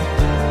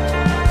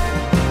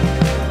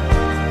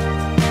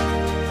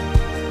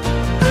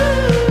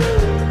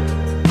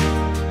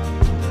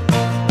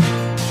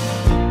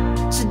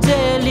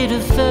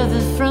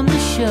 Further from the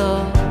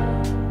shore,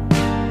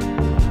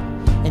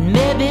 and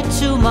maybe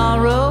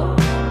tomorrow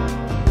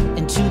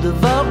into the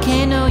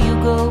volcano you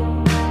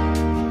go.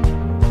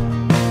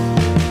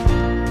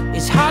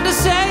 It's hard to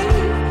say,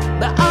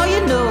 but all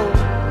you know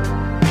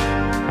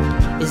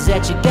is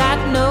that you got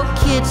no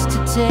kids to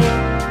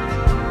take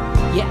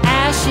your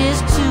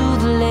ashes to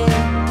the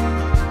lake.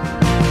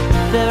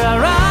 There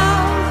are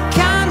all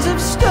kinds of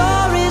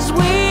stories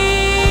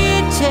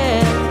we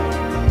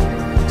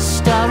tell,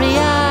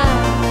 starry-eyed,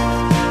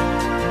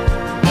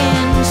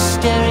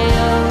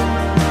 stereo.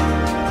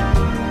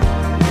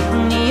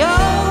 The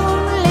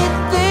only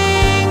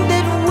thing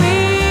that we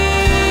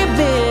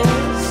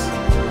miss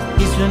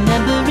is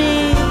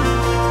remembering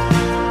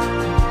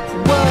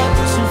what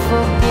to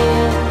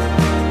forget,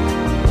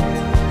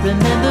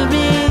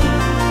 remembering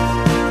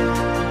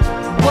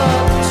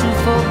what to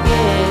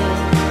forget.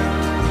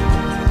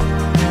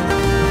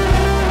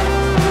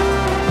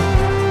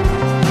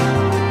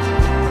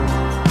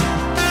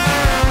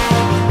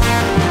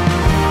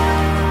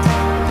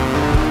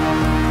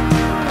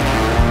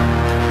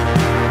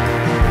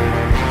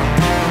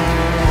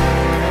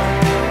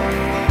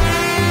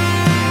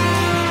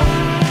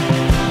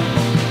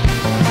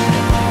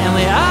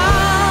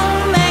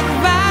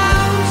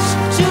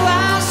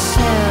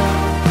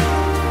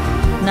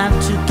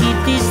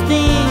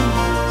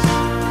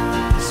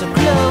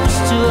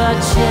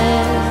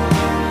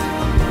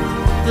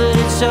 But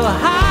it's so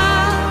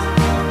hard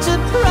to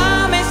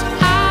promise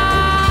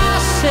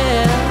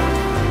ourselves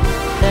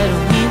that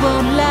we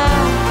won't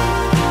lie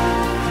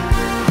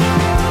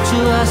to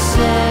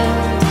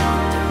ourselves,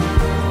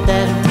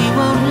 that we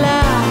won't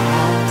lie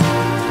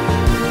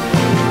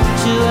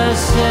to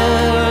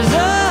ourselves,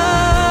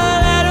 oh,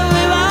 that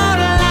we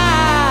won't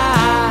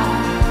lie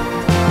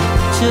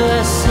to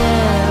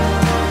ourselves.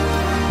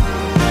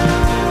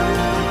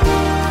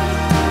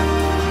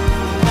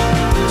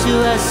 To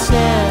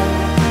ourselves.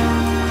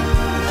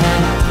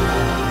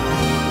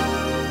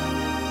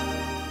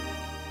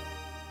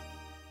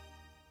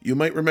 You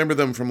might remember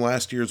them from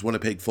last year's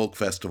Winnipeg Folk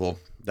Festival.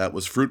 That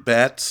was Fruit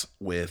Bats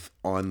with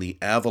On the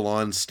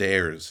Avalon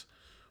Stairs,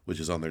 which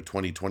is on their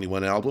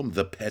 2021 album,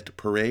 The Pet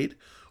Parade.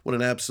 What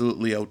an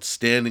absolutely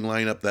outstanding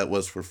lineup that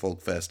was for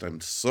Folk Fest.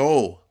 I'm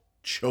so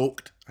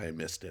choked I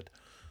missed it.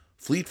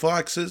 Fleet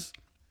Foxes,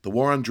 The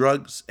War on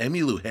Drugs,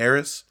 Emmylou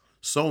Harris,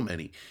 so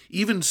many.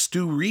 Even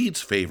Stu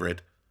Reed's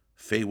favorite,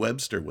 Faye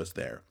Webster, was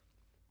there.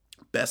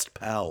 Best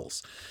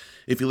Pals.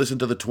 If you listen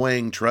to the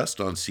Twang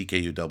Trust on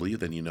CKUW,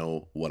 then you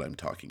know what I'm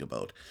talking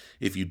about.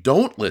 If you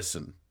don't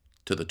listen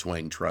to the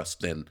Twang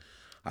Trust, then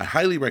I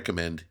highly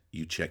recommend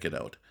you check it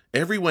out.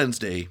 Every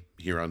Wednesday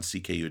here on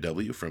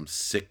CKUW from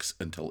 6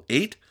 until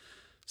 8,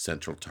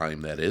 Central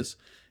Time that is.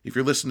 If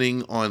you're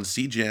listening on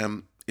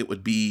CJAM, it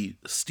would be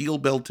Steel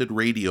Belted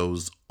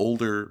Radio's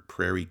older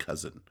prairie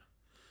cousin.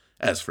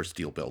 As for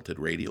Steel Belted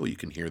Radio, you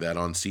can hear that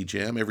on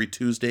CJAM every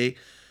Tuesday,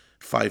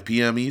 5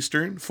 p.m.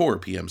 Eastern, 4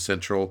 p.m.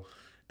 Central,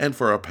 and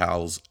for our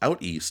pals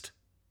out east,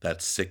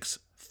 that's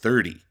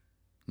 6:30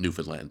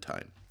 Newfoundland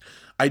time.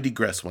 I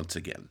digress once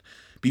again.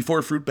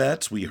 Before Fruit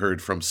Bats, we heard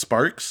from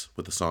Sparks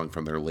with a song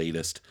from their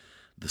latest.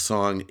 The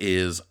song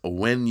is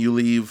When You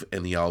Leave,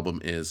 and the album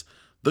is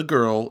The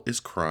Girl Is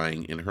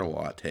Crying in Her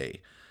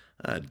Latte.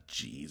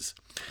 Jeez.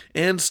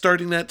 And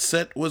starting that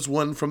set was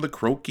one from the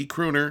Croaky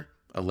Crooner,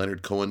 a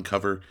Leonard Cohen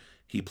cover.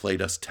 He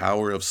played us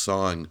Tower of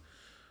Song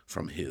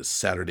from his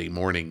Saturday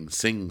morning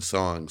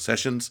sing-song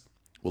sessions.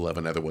 We'll have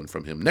another one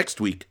from him next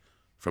week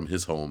from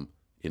his home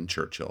in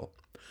Churchill.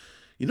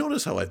 You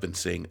notice how I've been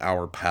saying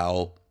our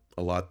pal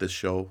a lot this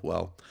show?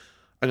 Well,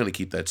 I'm going to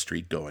keep that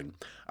streak going.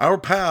 Our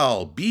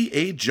pal,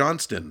 B.A.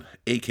 Johnston,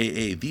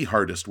 a.k.a. the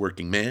hardest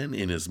working man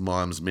in his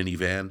mom's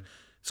minivan,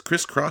 is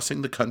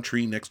crisscrossing the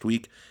country next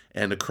week,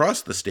 and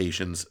across the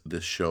stations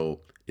this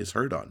show is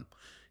heard on.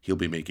 He'll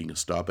be making a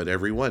stop at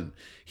every one.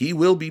 He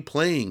will be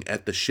playing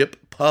at the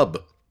Ship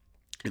Pub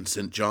in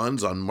St.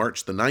 John's on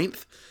March the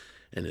 9th,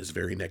 and his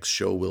very next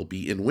show will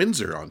be in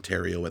Windsor,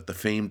 Ontario, at the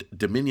famed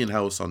Dominion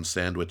House on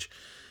Sandwich.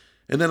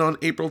 And then on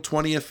April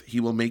 20th, he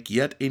will make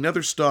yet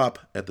another stop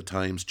at the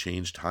Times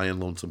Changed High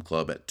and Lonesome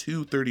Club at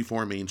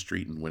 234 Main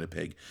Street in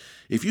Winnipeg.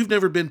 If you've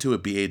never been to a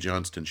B.A.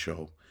 Johnston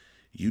show,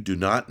 you do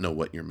not know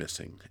what you're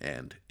missing.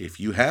 And if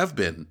you have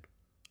been,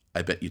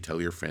 I bet you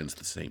tell your friends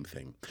the same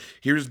thing.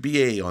 Here's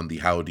B.A. on the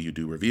How Do You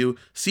Do review,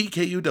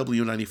 CKUW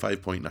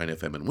 95.9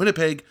 FM in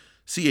Winnipeg,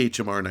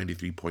 CHMR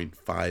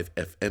 93.5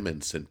 FM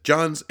in St.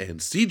 John's, and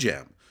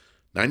CJAM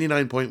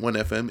 99.1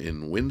 FM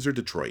in Windsor,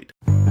 Detroit.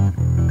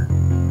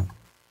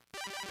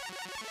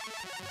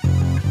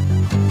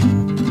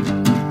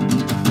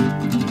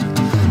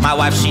 My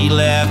wife, she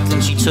left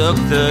and she took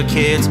the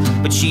kids,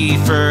 but she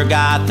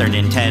forgot their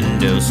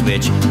Nintendo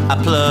Switch.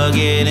 I plug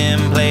it in,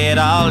 play it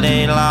all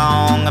day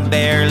long. I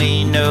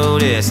barely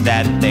notice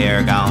that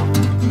they're gone.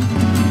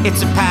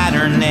 It's a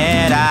pattern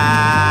that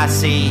I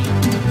see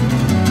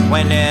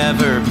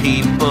whenever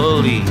people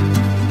leave.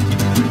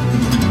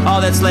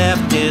 All that's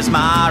left is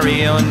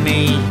Mario and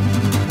me,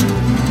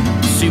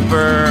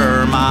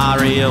 Super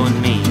Mario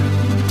and me.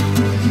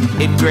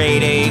 In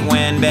grade 8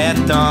 when Beth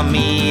dumped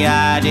me,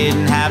 I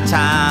didn't have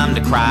time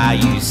to cry,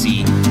 you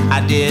see.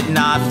 I did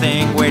not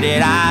think, where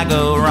did I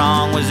go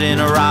wrong? Was in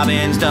a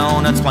Robin's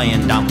Donuts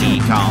playing Donkey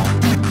Kong.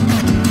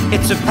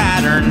 It's a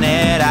pattern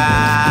that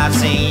I've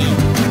seen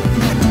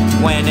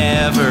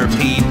whenever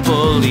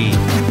people leave.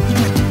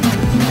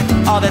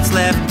 All that's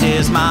left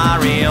is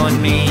Mario and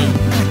me,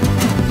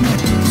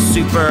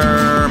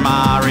 Super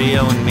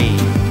Mario and me.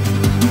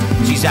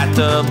 She's at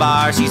the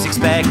bar, she's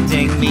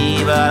expecting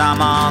me, but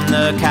I'm on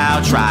the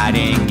couch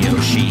riding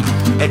Yoshi.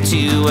 At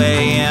 2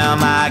 a.m.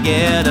 I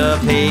get a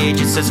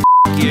page, it says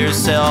F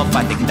yourself,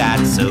 I think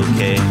that's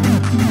okay.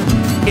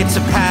 It's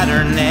a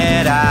pattern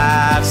that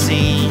I've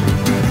seen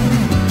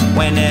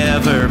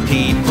whenever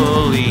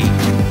people leave.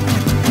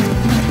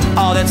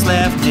 All that's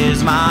left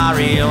is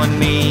Mario and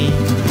me,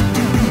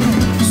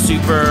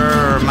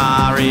 Super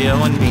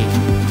Mario and me.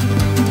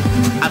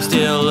 I'm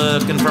still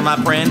looking for my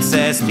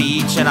Princess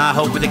Peach, and I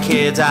hope with the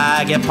kids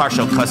I get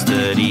partial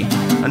custody.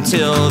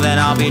 Until then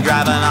I'll be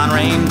driving on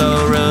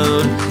Rainbow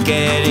Road,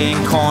 getting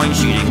coins,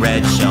 shooting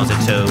red shells at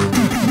Toad.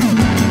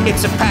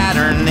 It's a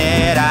pattern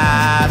that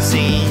I've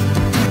seen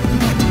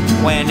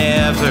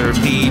whenever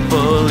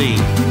people leave.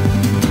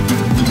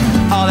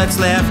 All that's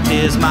left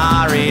is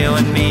Mario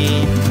and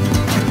me,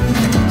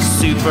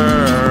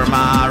 Super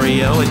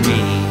Mario and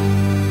me,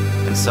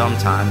 and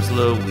sometimes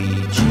Luigi.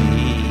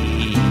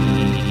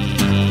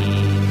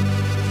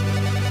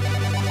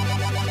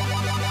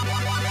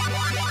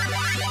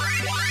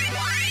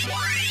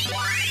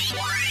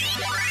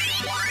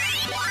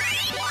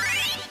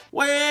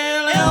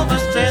 Well,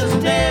 Elvis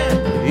isn't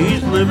dead,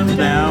 he's living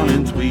down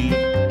in Tweed.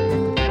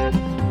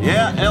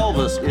 Yeah,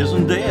 Elvis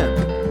isn't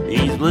dead,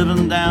 he's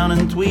living down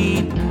in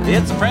Tweed.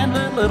 It's a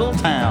friendly little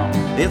town,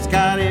 it's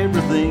got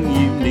everything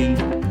you need.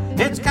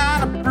 It's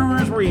got a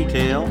brewer's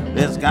retail,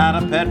 it's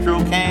got a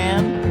petrol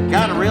can,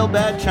 got a real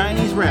bad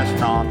Chinese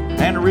restaurant,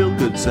 and a real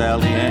good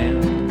Sally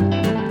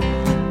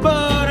Ann.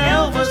 But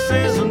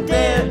Elvis isn't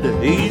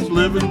dead, he's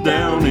living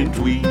down in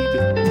Tweed.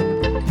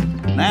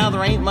 Now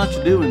there ain't much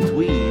to do in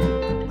Tweed,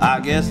 I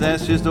guess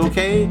that's just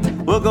okay.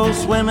 We'll go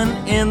swimming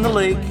in the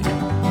lake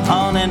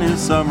on any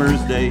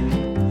summer's day.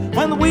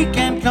 When the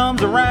weekend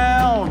comes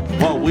around,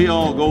 well, we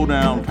all go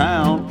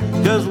downtown,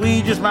 'cause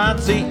we just might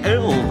see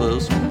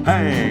Elvis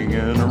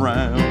hanging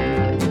around.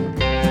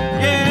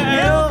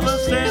 Yeah,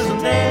 Elvis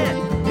isn't dead,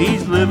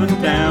 he's living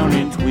down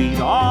in Tweed.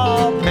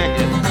 Oh, pick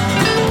it.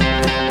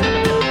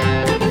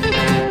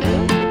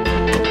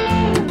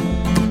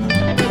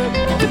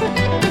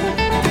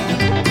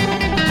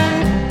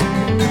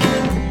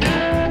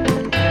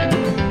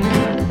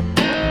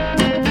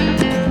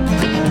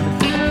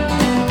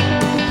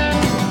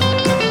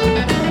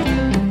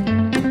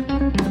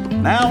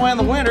 Now when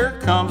the winter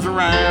comes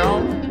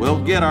around, we'll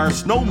get our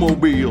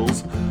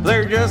snowmobiles.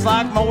 They're just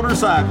like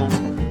motorcycles,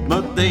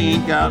 but they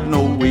ain't got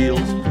no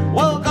wheels.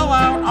 We'll go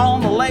out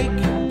on the lake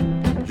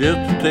just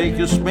to take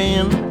a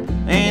spin,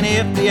 and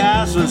if the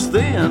ice is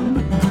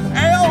thin,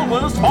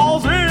 Elvis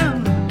falls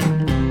in.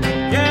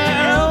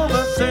 Yeah,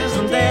 Elvis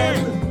isn't dead,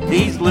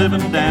 he's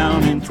living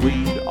down in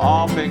Tweed.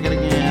 I'll pick it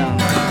again.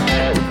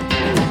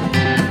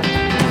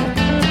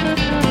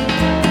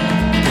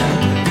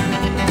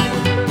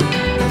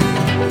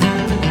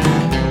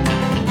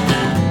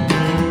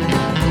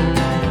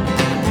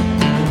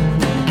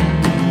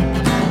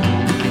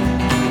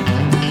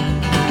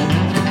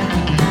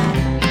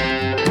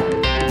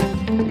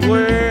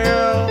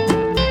 Well,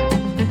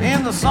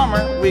 in the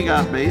summer we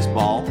got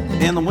baseball,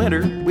 in the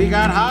winter we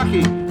got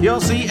hockey. You'll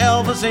see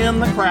Elvis in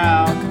the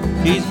crowd,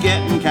 he's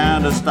getting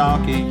kinda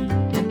stocky.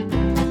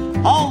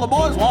 All the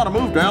boys want to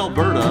move to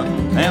Alberta,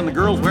 and the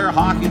girls wear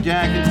hockey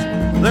jackets.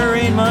 There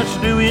ain't much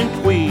to do in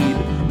Tweed,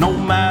 no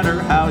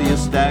matter how you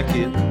stack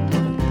it.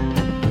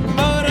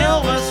 But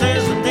Elvis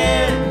isn't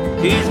dead,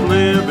 he's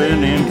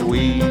living in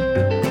Tweed.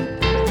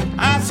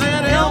 I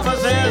said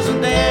Elvis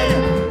isn't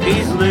dead,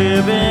 he's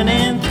living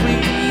in Tweed.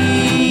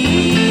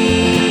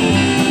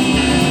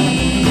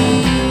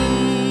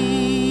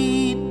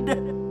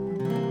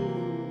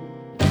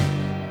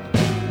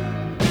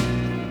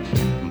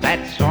 That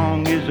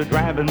song is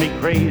driving me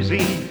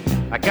crazy,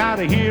 I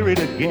gotta hear it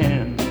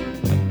again.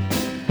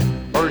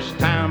 First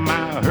time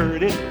I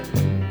heard it,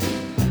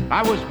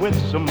 I was with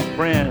some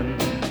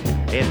friends.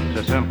 It's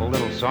a simple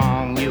little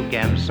song you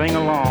can sing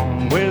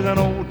along with an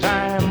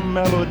old-time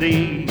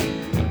melody.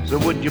 So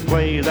would you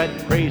play that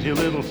crazy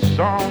little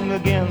song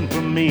again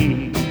for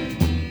me?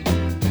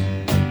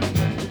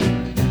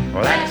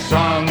 Well, that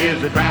song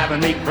is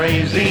driving me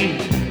crazy,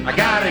 I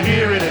gotta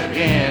hear it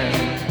again.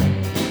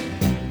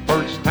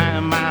 First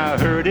time I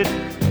heard it,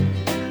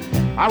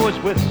 I was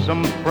with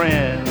some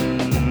friends.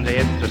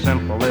 It's a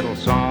simple little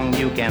song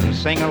you can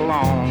sing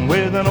along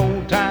with an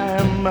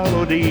old-time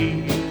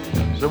melody.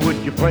 So would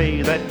you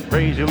play that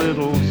crazy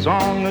little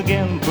song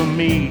again for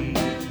me?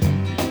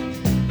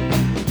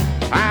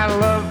 I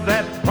love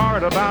that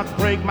part about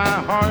break my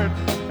heart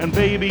and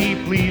baby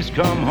please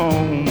come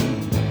home.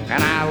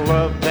 And I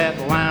love that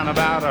line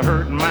about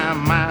hurting my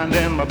mind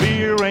and my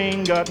beer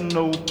ain't got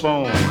no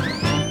bone.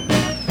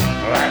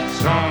 That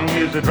song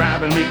is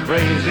driving me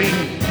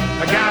crazy,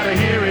 I gotta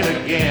hear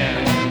it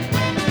again.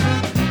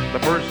 The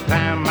first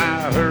time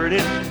I heard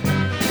it,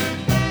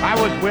 I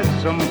was with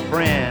some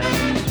friends.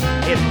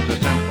 It's a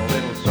simple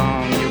little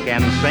song you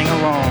can sing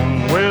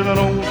along with an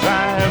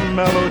old-time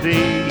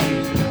melody.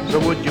 So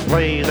would you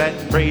play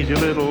that crazy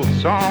little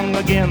song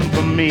again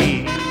for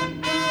me?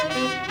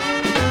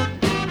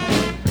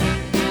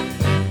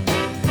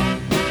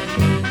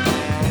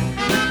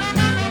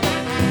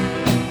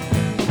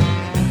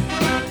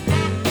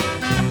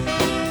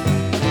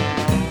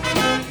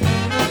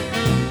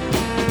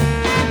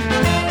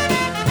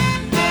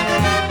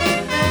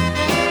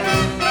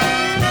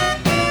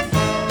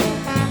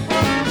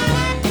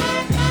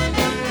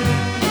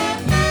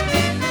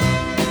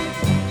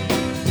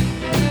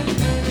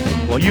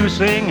 Well, you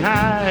sing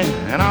high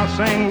and I'll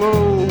sing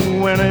low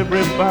and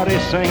everybody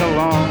sing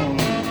along.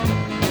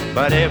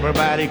 But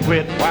everybody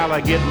quit while I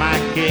get my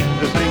kick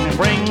to sing and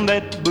bring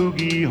that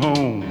boogie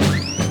home.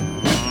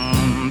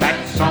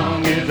 That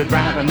song is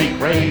driving me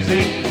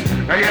crazy,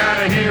 I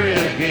gotta hear it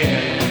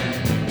again.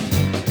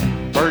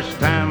 First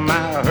time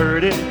I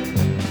heard it,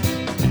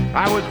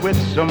 I was with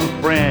some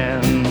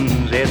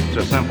friends. It's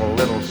a simple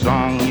little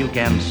song you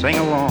can sing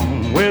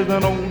along with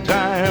an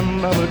old-time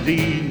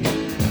melody.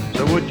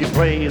 So would you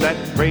play that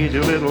crazy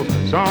little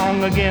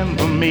song again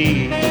for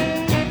me?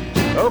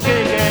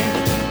 Okay, gang.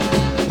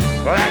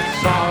 Well, that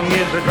song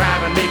is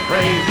driving me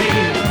crazy,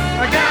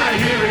 I gotta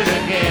hear it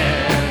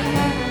again.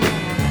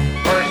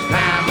 First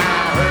time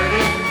I heard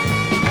it,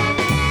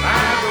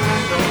 I was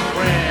with some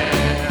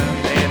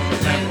friends. It's a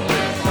simple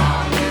little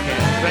song you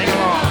can sing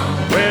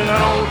along with an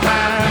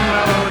old-time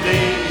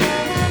melody.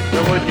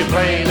 So would you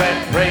play that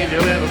crazy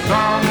little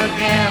song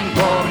again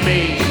for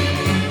me?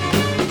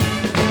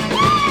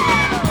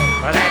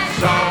 That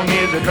song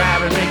is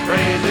driving me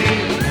crazy,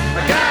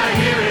 I gotta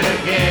hear it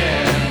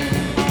again.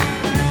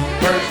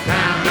 First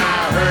time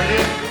I heard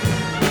it,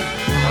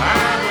 I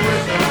was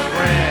with some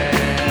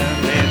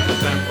friends. It's a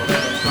simple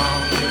little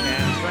song you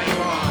can sing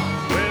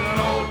along with an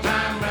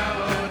old-time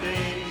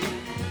melody.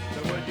 So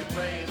would you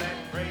play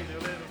that crazy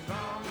little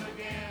song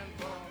again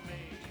for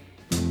me?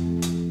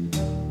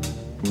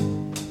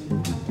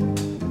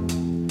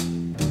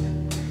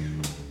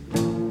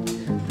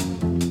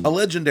 A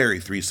legendary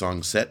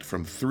three-song set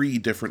from three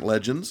different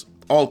legends.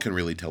 All can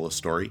really tell a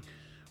story.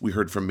 We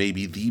heard from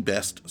maybe the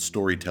best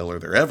storyteller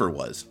there ever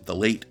was, the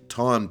late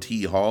Tom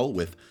T. Hall,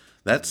 with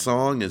That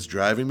Song Is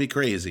Driving Me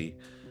Crazy,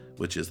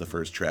 which is the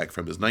first track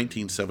from his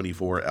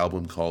 1974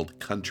 album called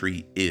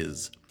Country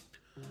Is.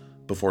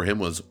 Before him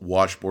was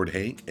Washboard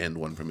Hank, and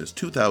one from his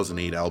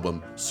 2008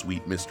 album,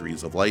 Sweet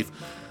Mysteries of Life.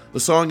 The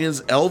song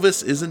is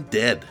Elvis Isn't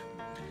Dead.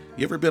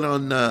 You ever been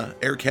on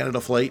Air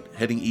Canada flight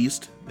heading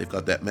east? They've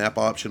got that map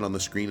option on the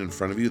screen in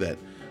front of you that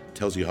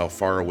tells you how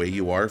far away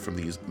you are from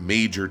these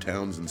major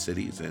towns and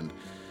cities. And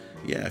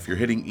yeah, if you're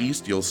heading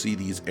east, you'll see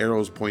these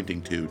arrows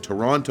pointing to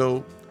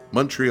Toronto,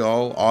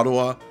 Montreal,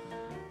 Ottawa,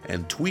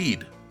 and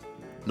Tweed.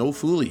 No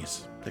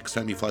foolies. Next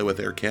time you fly with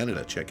Air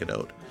Canada, check it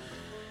out.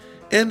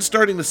 And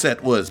starting the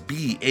set was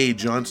B.A.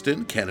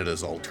 Johnston,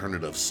 Canada's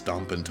alternative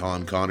stompin'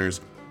 Tom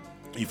Connors.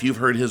 If you've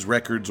heard his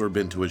records or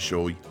been to his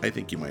show, I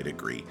think you might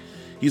agree.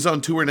 He's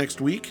on tour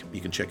next week. You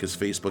can check his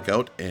Facebook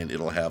out, and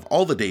it'll have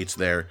all the dates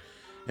there.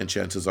 And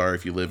chances are,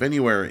 if you live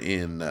anywhere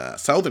in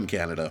southern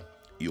Canada,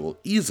 you will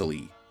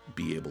easily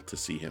be able to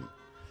see him.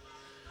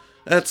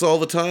 That's all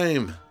the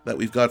time that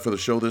we've got for the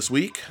show this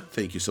week.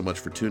 Thank you so much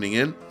for tuning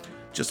in.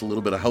 Just a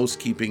little bit of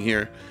housekeeping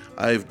here.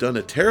 I've done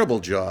a terrible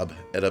job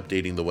at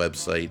updating the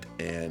website,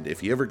 and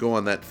if you ever go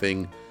on that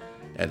thing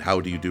at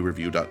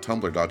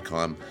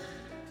howdoyoudoreview.tumblr.com,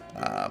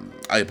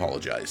 I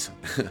apologize.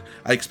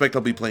 I expect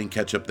I'll be playing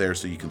catch up there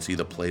so you can see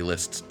the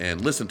playlists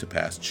and listen to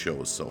past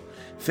shows, so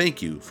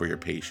thank you for your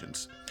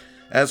patience.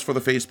 As for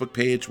the Facebook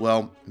page,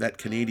 well, that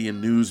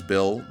Canadian news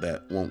bill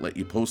that won't let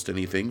you post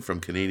anything from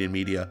Canadian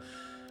media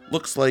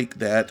looks like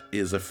that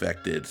is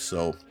affected,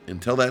 so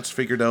until that's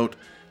figured out,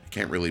 I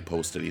can't really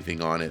post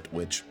anything on it,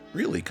 which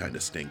really kind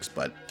of stinks,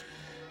 but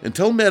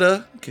until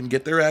Meta can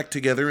get their act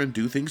together and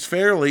do things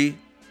fairly,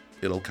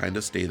 it'll kind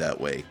of stay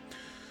that way.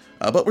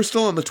 But we're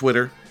still on the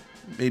Twitter.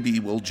 Maybe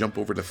we'll jump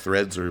over to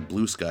Threads or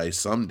Blue Sky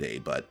someday,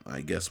 but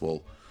I guess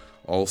we'll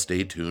all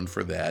stay tuned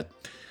for that.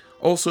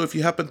 Also, if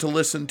you happen to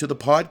listen to the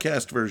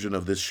podcast version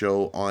of this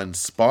show on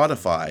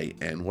Spotify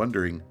and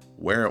wondering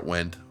where it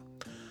went,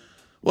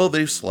 well,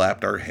 they've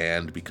slapped our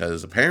hand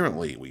because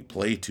apparently we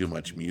play too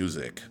much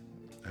music.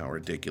 How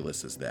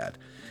ridiculous is that?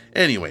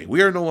 Anyway,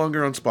 we are no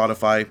longer on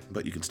Spotify,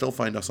 but you can still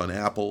find us on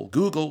Apple,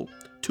 Google,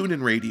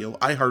 TuneIn Radio,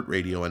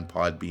 iHeartRadio, and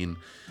Podbean.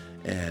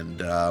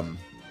 And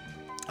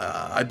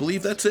I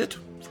believe that's it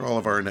for all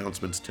of our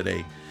announcements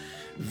today.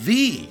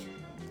 The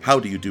How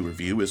Do You Do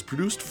review is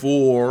produced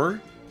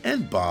for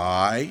and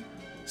by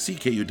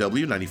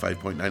CKUW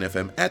 95.9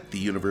 FM at the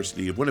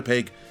University of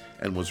Winnipeg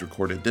and was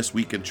recorded this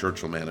week in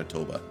Churchill,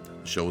 Manitoba.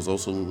 The show is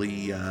also,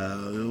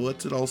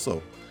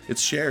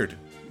 It's shared,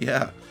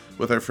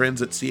 with our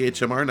friends at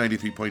CHMR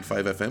 93.5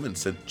 FM in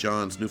St.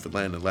 John's,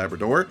 Newfoundland and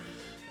Labrador,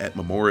 at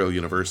Memorial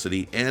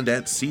University, and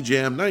at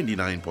CJAM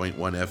 99.1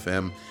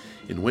 FM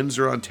in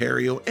Windsor,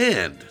 Ontario,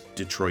 and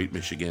Detroit,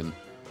 Michigan,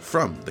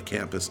 from the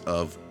campus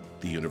of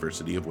the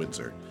University of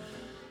Windsor.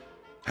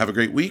 Have a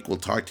great week. We'll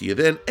talk to you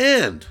then,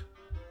 and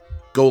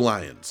go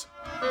Lions!